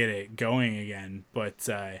it going again. But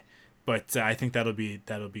I think that'll be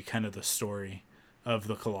kind of the story of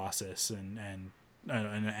the Colossus and the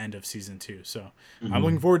end of season 2. So I'm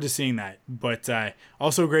looking forward to seeing that. But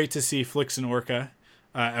also great to see Flix and Orca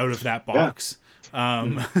out of that box.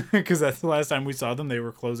 Because that's the last time we saw them. They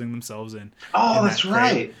were closing themselves in. Oh, that's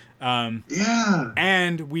right. Yeah.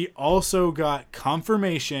 And we also got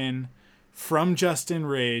confirmation from Justin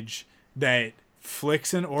Ridge that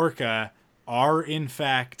Flix and Orca are in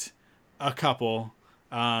fact a couple.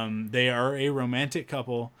 They are a romantic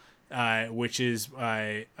couple, which is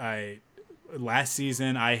last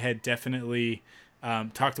season I had definitely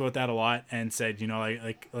talked about that a lot and said, you know,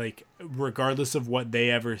 like regardless of what they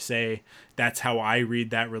ever say, that's how I read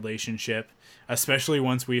that relationship, especially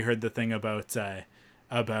once we heard the thing about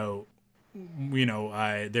you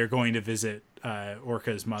know, they're going to visit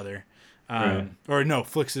Orca's mother. Right. Or no,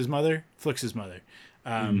 Flix's mother.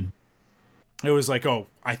 It was like, oh,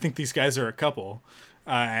 I think these guys are a couple.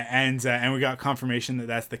 And we got confirmation that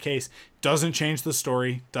that's the case. Doesn't change the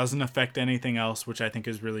story, doesn't affect anything else, which I think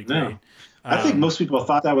is really great. No. I think most people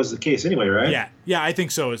thought that was the case anyway, right? Yeah, I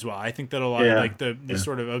think so as well. I think that a lot of like the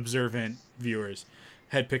sort of observant viewers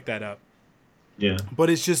had picked that up. Yeah. But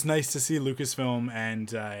it's just nice to see Lucasfilm and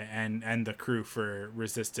the crew for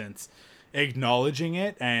Resistance acknowledging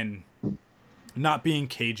it and not being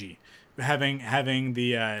cagey. Having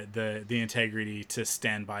the integrity to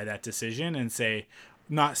stand by that decision and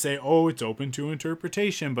not say, oh, it's open to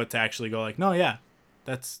interpretation, but to actually go like, no, yeah,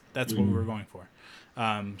 that's what we're going for.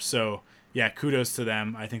 So yeah, kudos to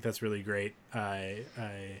them. I think that's really great. They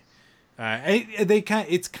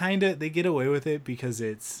get away with it because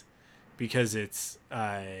it's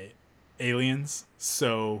aliens.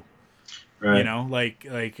 So right. You know,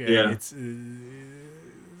 it's a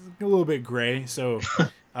little bit gray. So.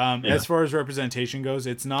 As far as representation goes,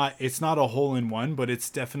 it's not a hole in one, but it's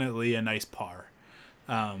definitely a nice par.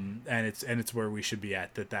 And it's where we should be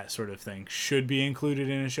at, that sort of thing should be included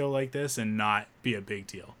in a show like this and not be a big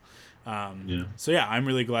deal. So yeah, I'm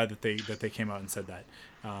really glad that they came out and said that.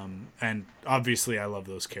 And obviously I love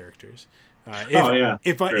those characters.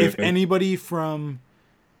 If anybody from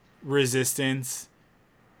Resistance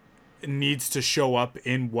needs to show up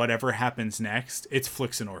in whatever happens next, it's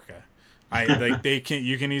Flix and Orca.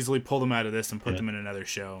 You can easily pull them out of this and put them in another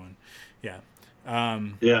show, and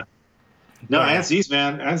No, Anzi's,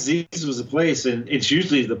 man. Anzi's was a place, and it's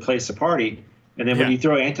usually the place to party. And then when you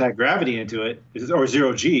throw anti-gravity into it, or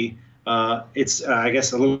zero G, it's I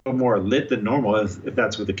guess a little more lit than normal, if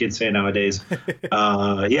that's what the kids say nowadays.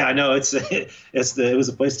 I know it was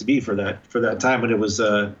a place to be for that time when it was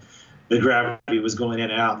the gravity was going in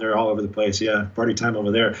and out, and they're all over the place. Yeah, party time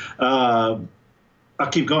over there. I'll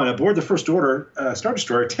keep going. Aboard the First Order Star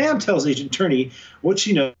Destroyer, Tam tells Agent Turney what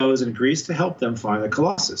she knows and agrees to help them find the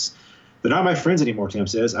Colossus. They're not my friends anymore, Tam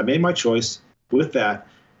says. I made my choice. With that,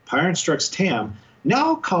 Pyre instructs Tam,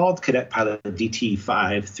 now called Cadet Pilot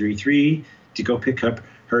DT-533, to go pick up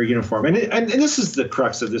her uniform. And this is the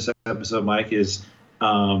crux of this episode, Mike, is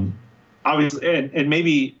obviously, and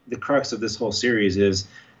maybe the crux of this whole series is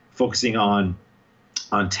focusing on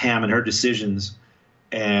Tam and her decisions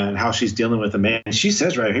and how she's dealing with them. And she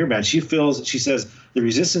says right here, man, she says the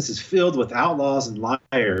resistance is filled with outlaws and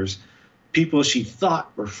liars, people she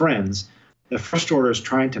thought were friends. The First Order is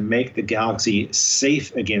trying to make the galaxy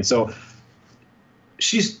safe again. So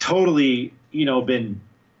she's totally, been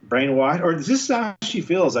brainwashed, or this is how she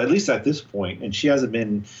feels, at least at this point. And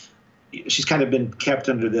she's kind of been kept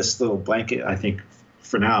under this little blanket, I think,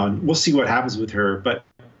 for now. And we'll see what happens with her. But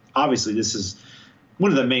obviously, this is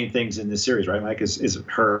one of the main things in this series, right, Mike, is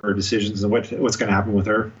her decisions and what's going to happen with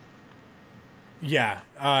her. Yeah.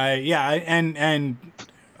 And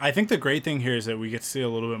I think the great thing here is that we get to see a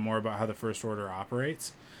little bit more about how the First Order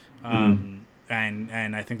operates. And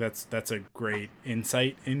I think that's a great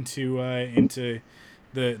insight into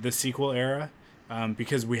the sequel era,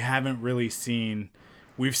 because we haven't really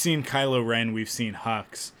we've seen Kylo Ren, we've seen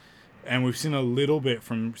Hux, and we've seen a little bit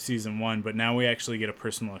from season 1, but now we actually get a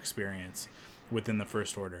personal experience within the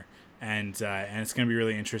First Order, and it's going to be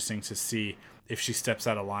really interesting to see if she steps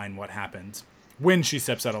out of line, what happens when she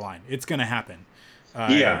steps out of line. It's going to happen. Both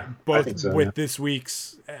I think so, with this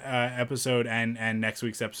week's episode and next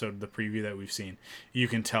week's episode, the preview that we've seen, you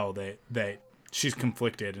can tell that she's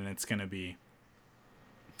conflicted, and it's going to be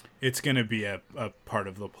a part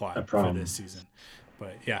of the plot for this season.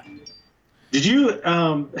 But yeah. Did you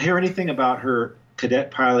hear anything about her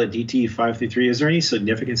cadet pilot DT-533? Is there any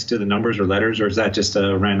significance to the numbers or letters, or is that just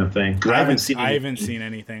a random thing? I haven't seen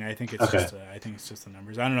anything. I think it's just the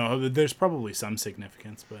numbers. I don't know. There's probably some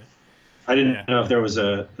significance, but I didn't know if there was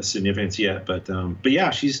a significance yet. But yeah,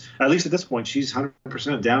 she's, at least at this point, she's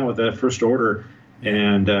 100% down with the First Order.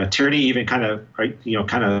 And Tierney even kind of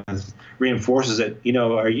reinforces it.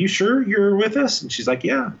 Are you sure you're with us? And she's like,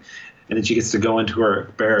 yeah. And then she gets to go into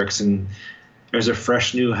her barracks, and there's a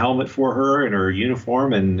fresh new helmet for her and her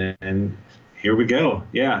uniform, and here we go.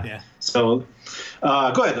 Yeah. So,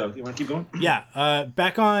 go ahead though. You want to keep going? Yeah.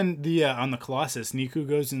 Back on the Colossus, Niku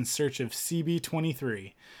goes in search of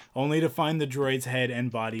CB-23, only to find the droid's head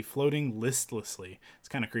and body floating listlessly. It's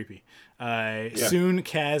kind of creepy. Soon,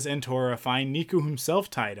 Kaz and Tora find Niku himself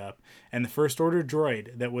tied up, and the First Order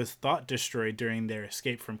droid that was thought destroyed during their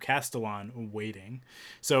escape from Castellan waiting.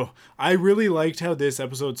 So I really liked how this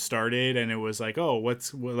episode started, and it was like,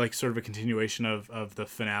 what's like sort of a continuation of the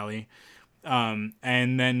finale. And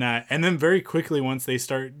then very quickly, once they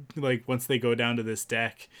go down to this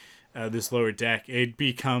deck, this lower deck, it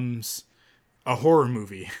becomes a horror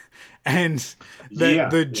movie. And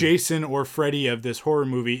the Jason or Freddy of this horror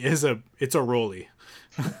movie it's a Rolly.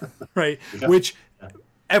 Right? Yeah. Which,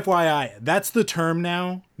 FYI, that's the term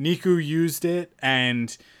now. Niku used it,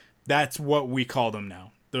 and that's what we call them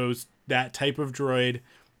now. That type of droid.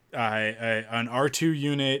 An R2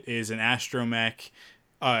 unit is an astromech.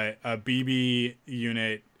 A BB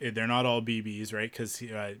unit, they're not all BBs, right? Because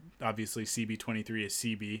obviously CB-23 is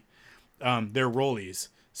CB. They're Rollies.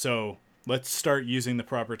 So let's start using the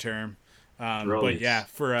proper term. But yeah,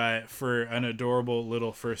 for an adorable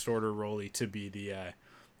little First Order Rolly to be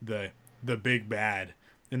the big bad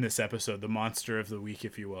in this episode, the monster of the week,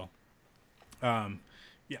 if you will.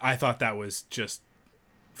 I thought that was just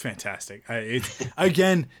fantastic.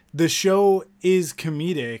 Again, the show is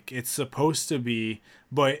comedic. It's supposed to be,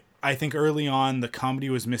 but I think early on the comedy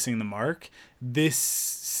was missing the mark. This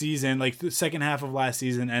season, like the second half of last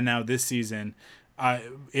season and now this season,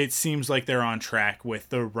 it seems like they're on track with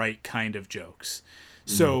the right kind of jokes.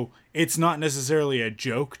 So it's not necessarily a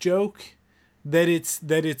joke that it's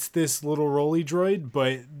this little Rolly droid,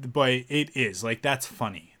 but it is, like, that's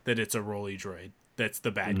funny that it's a Rolly droid that's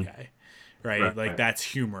the bad guy. Right? Like, that's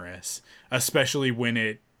humorous, especially when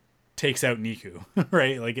it takes out Niku,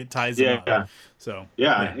 right? Like, it ties him up. Yeah. So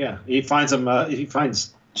yeah. He finds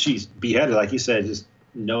she's beheaded, like you said, just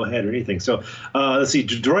no head or anything. So let's see.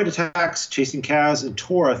 Droid attacks, chasing Kaz and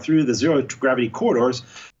Tora through the zero gravity corridors.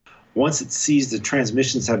 Once it sees the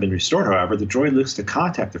transmissions have been restored, however, the droid looks to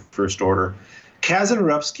contact the First Order. Kaz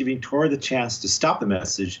interrupts, giving Tora the chance to stop the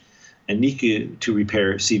message and Niku to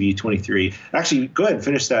repair CB-23. Actually, go ahead and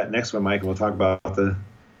finish that next one, Mike, and we'll talk about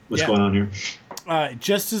what's going on here.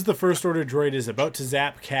 Just as the First Order droid is about to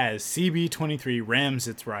zap Kaz, CB-23 rams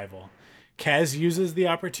its rival. Kaz uses the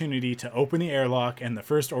opportunity to open the airlock, and the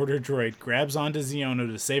First Order droid grabs onto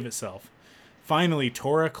Xiono to save itself. Finally,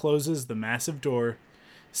 Tora closes the massive door,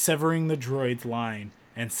 severing the droid's line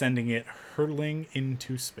and sending it hurtling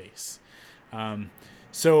into space.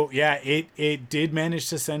 So yeah, it did manage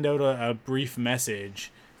to send out a brief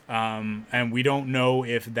message, and we don't know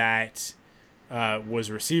if that was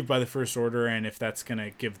received by the First Order and if that's going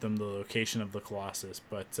to give them the location of the Colossus.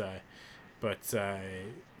 But but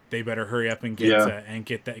they better hurry up and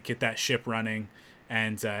get that ship running,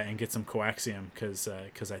 and get some coaxium,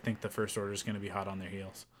 because I think the First Order is going to be hot on their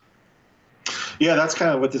heels. Yeah, that's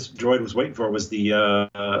kind of what this droid was waiting for, was the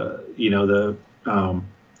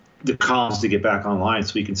comms to get back online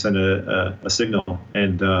so we can send a signal.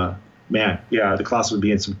 And the Colossus would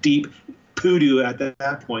be in some deep poodoo at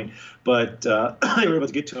that point, but they were able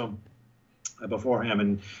to get to him before him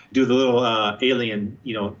and do the little alien,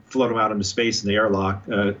 float him out into space in the airlock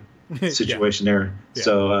situation there.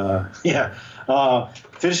 Yeah. So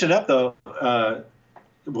finishing up though.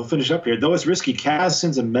 We'll finish up here. Though it's risky, Kaz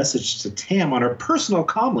sends a message to Tam on her personal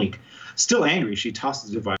comlink. Still angry, she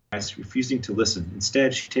tosses the device, refusing to listen.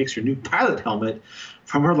 Instead, she takes her new pilot helmet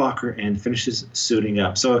from her locker and finishes suiting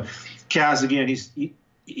up. So Kaz, again,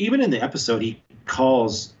 even in the episode,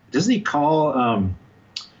 doesn't he call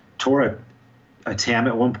Tora a Tam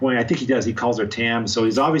at one point? I think he does. He calls her Tam. So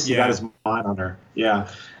he's obviously got his mind on her. Yeah.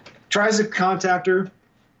 Tries to contact her,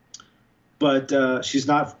 but she's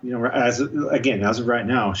not, as of right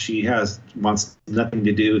now, she wants nothing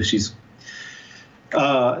to do. She's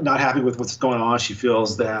not happy with what's going on. She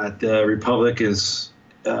feels that the Republic is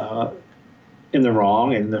in the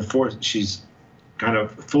wrong, and she's kind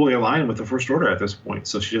of fully aligned with the First Order at this point.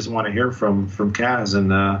 So she doesn't want to hear from Kaz,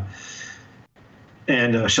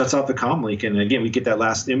 and shuts off the comm link. And again, we get that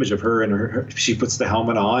last image of her, and she puts the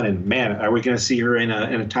helmet on. And man, are we going to see her in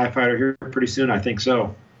a TIE fighter here pretty soon? I think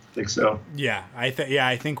so. Yeah, I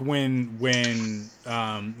think when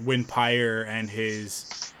Pyre and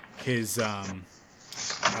his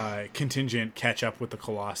contingent catch up with the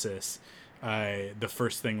Colossus, the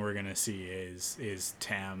first thing we're gonna see is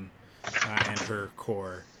Tam and her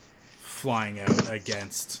corps flying out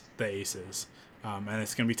against the Aces, and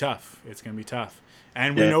it's gonna be tough.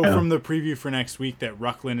 And we know from the preview for next week that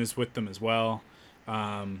Rucklin is with them as well.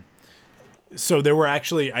 So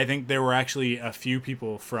I think there were actually a few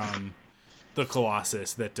people from the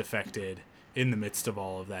Colossus that defected in the midst of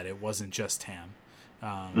all of that. It wasn't just Tam.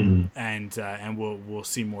 And we'll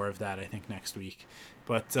see more of that, I think, next week.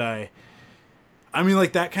 But this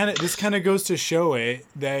kind of goes to show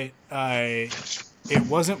that it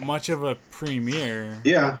wasn't much of a premiere.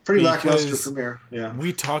 Yeah, pretty lackluster premiere. Yeah,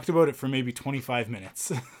 we talked about it for maybe 25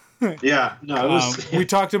 minutes. Yeah, no, it was. We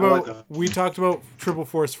talked about Triple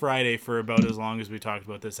Force Friday for about as long as we talked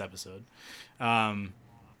about this episode,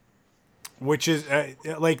 which is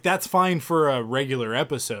that's fine for a regular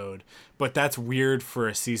episode, but that's weird for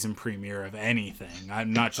a season premiere of anything.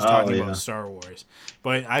 I'm not just talking about Star Wars,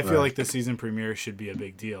 but I feel like the season premiere should be a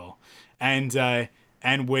big deal, and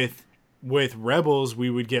with Rebels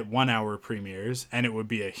we would get 1 hour premieres, and it would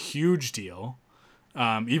be a huge deal.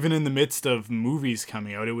 Even in the midst of movies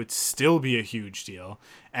coming out, it would still be a huge deal.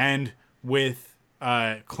 And with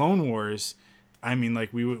Clone Wars, I mean,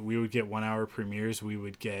 we would get 1 hour premieres. We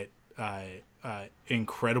would get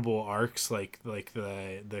incredible arcs, like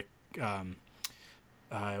the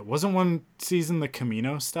wasn't one season the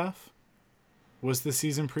Camino stuff was the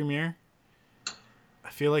season premiere.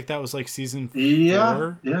 I feel like that was like season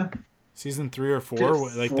 4. Yeah. Season 3 or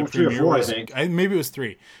 4, the premiere was, I think. Maybe it was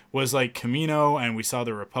 3. Was like Camino, and we saw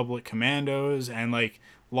the Republic Commandos, and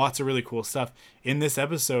lots of really cool stuff in this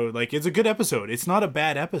episode. It's a good episode. It's not a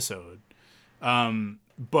bad episode,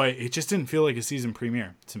 but it just didn't feel like a season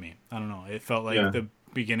premiere to me. I don't know. It felt like the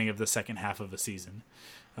beginning of the second half of a season,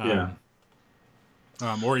 or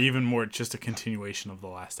even more just a continuation of the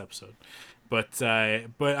last episode. But I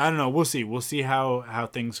don't know. We'll see. We'll see how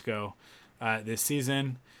things go this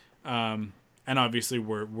season. And obviously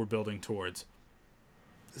we're building towards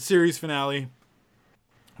the series finale,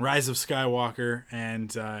 Rise of Skywalker,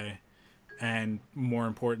 and more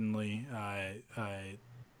importantly,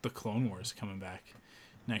 the Clone Wars coming back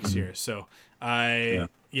next year. So, we're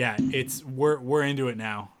into it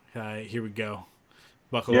now. Here we go.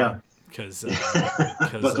 Buckle up, because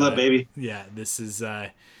buckle up, baby. Yeah, this is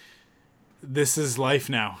life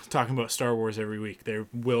now, talking about Star Wars every week. There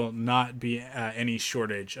will not be any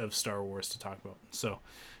shortage of Star Wars to talk about. So,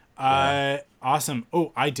 awesome.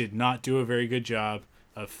 Oh, I did not do a very good job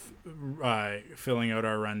of filling out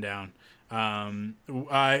our rundown.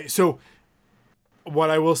 So what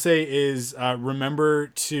I will say is remember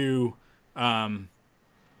to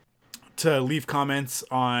leave comments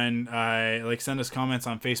on, send us comments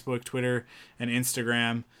on Facebook, Twitter, and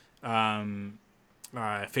Instagram.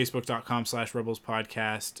 Facebook.com/Rebels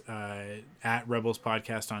Podcast, at Rebels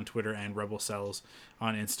Podcast on Twitter, and Rebel Cels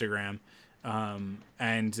on Instagram,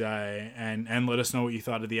 and let us know what you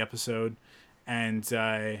thought of the episode, and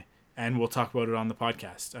and we'll talk about it on the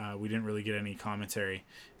podcast. We didn't really get any commentary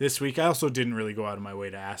this week. I also didn't really go out of my way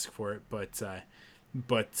to ask for it, but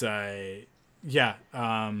yeah.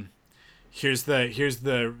 Here's the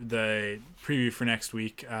preview for next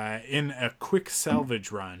week. In a quick salvage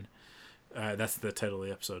run, that's the title of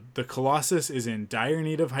the episode. The Colossus is in dire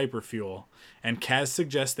need of hyperfuel, and Kaz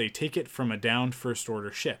suggests they take it from a downed First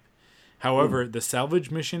Order ship. However, the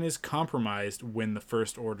salvage mission is compromised when the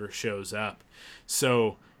First Order shows up.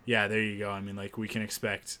 So, yeah, there you go. I mean, like, we can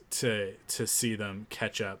expect to see them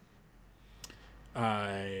catch up.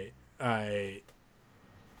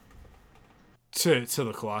 To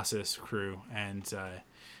the Colossus crew, and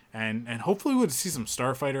hopefully we'll see some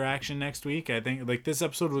starfighter action next week. I think like this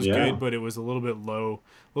episode was good, but it was a little bit low,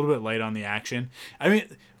 a little bit light on the action. I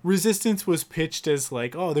mean, Resistance was pitched as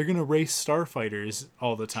like, oh, they're gonna race starfighters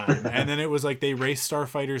all the time, and then it was like they raced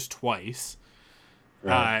starfighters twice.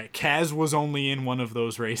 Right. Kaz was only in one of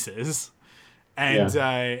those races, and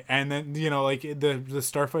then like the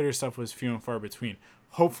starfighter stuff was few and far between.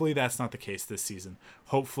 Hopefully that's not the case this season.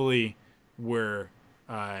 Hopefully we're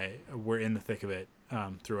in the thick of it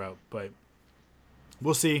throughout, but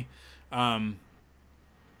we'll see.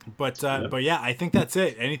 But yeah, I think that's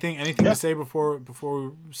it. Anything to say before we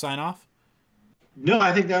sign off? No,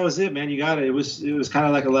 I think that was it, man. You got it. It was kind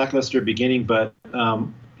of like a lackluster beginning, but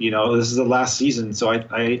this is the last season, so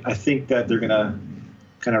I think that they're gonna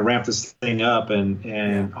kind of ramp this thing up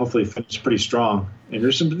and hopefully finish pretty strong. And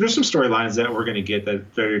there's some storylines that we're gonna get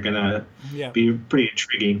that are gonna be pretty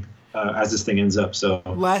intriguing. As this thing ends up. So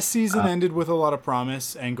last season ended with a lot of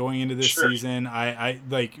promise, and going into this season, I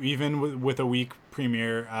like even with a week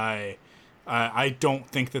premiere, I don't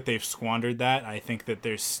think that they've squandered that. I think that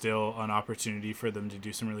there's still an opportunity for them to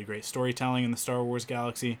do some really great storytelling in the Star Wars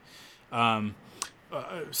galaxy.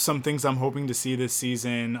 Some things I'm hoping to see this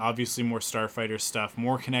season, obviously more starfighter stuff,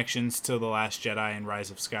 more connections to The Last Jedi and Rise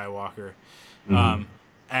of Skywalker.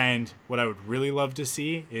 And what I would really love to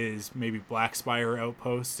see is maybe Black Spire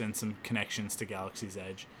outposts and some connections to Galaxy's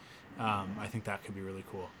Edge. I think that could be really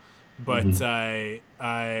cool. But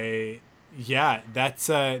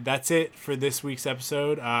that's it for this week's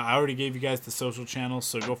episode. I already gave you guys the social channels,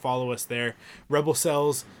 so go follow us there.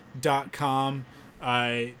 RebelCels.com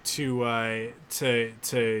to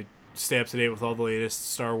stay up to date with all the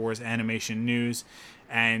latest Star Wars animation news.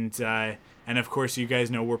 And of course, you guys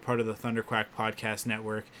know we're part of the Thunderquack Podcast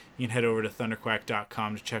Network. You can head over to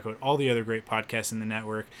thunderquack.com to check out all the other great podcasts in the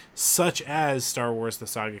network, such as Star Wars: The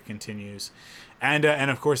Saga Continues. And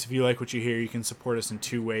of course, if you like what you hear, you can support us in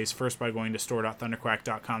two ways. First, by going to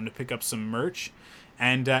store.thunderquack.com to pick up some merch.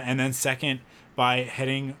 And then second, by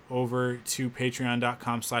heading over to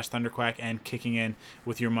patreon.com/thunderquack and kicking in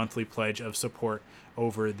with your monthly pledge of support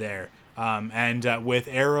over there. With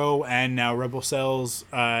Arrow and now Rebel Cels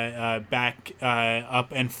back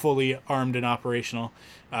up and fully armed and operational,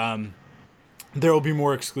 there will be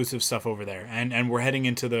more exclusive stuff over there. And we're heading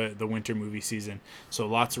into the winter movie season, so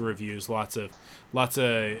lots of reviews, lots of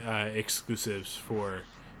exclusives for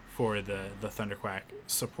the Thunderquack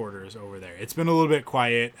supporters over there. It's been a little bit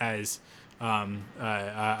quiet as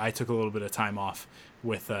I took a little bit of time off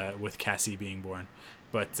with Cassie being born,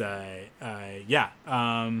 but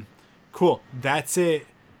cool. That's it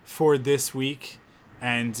for this week,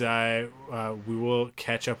 and we will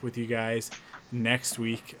catch up with you guys next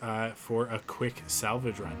week for a quick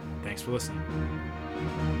salvage run. Thanks for listening.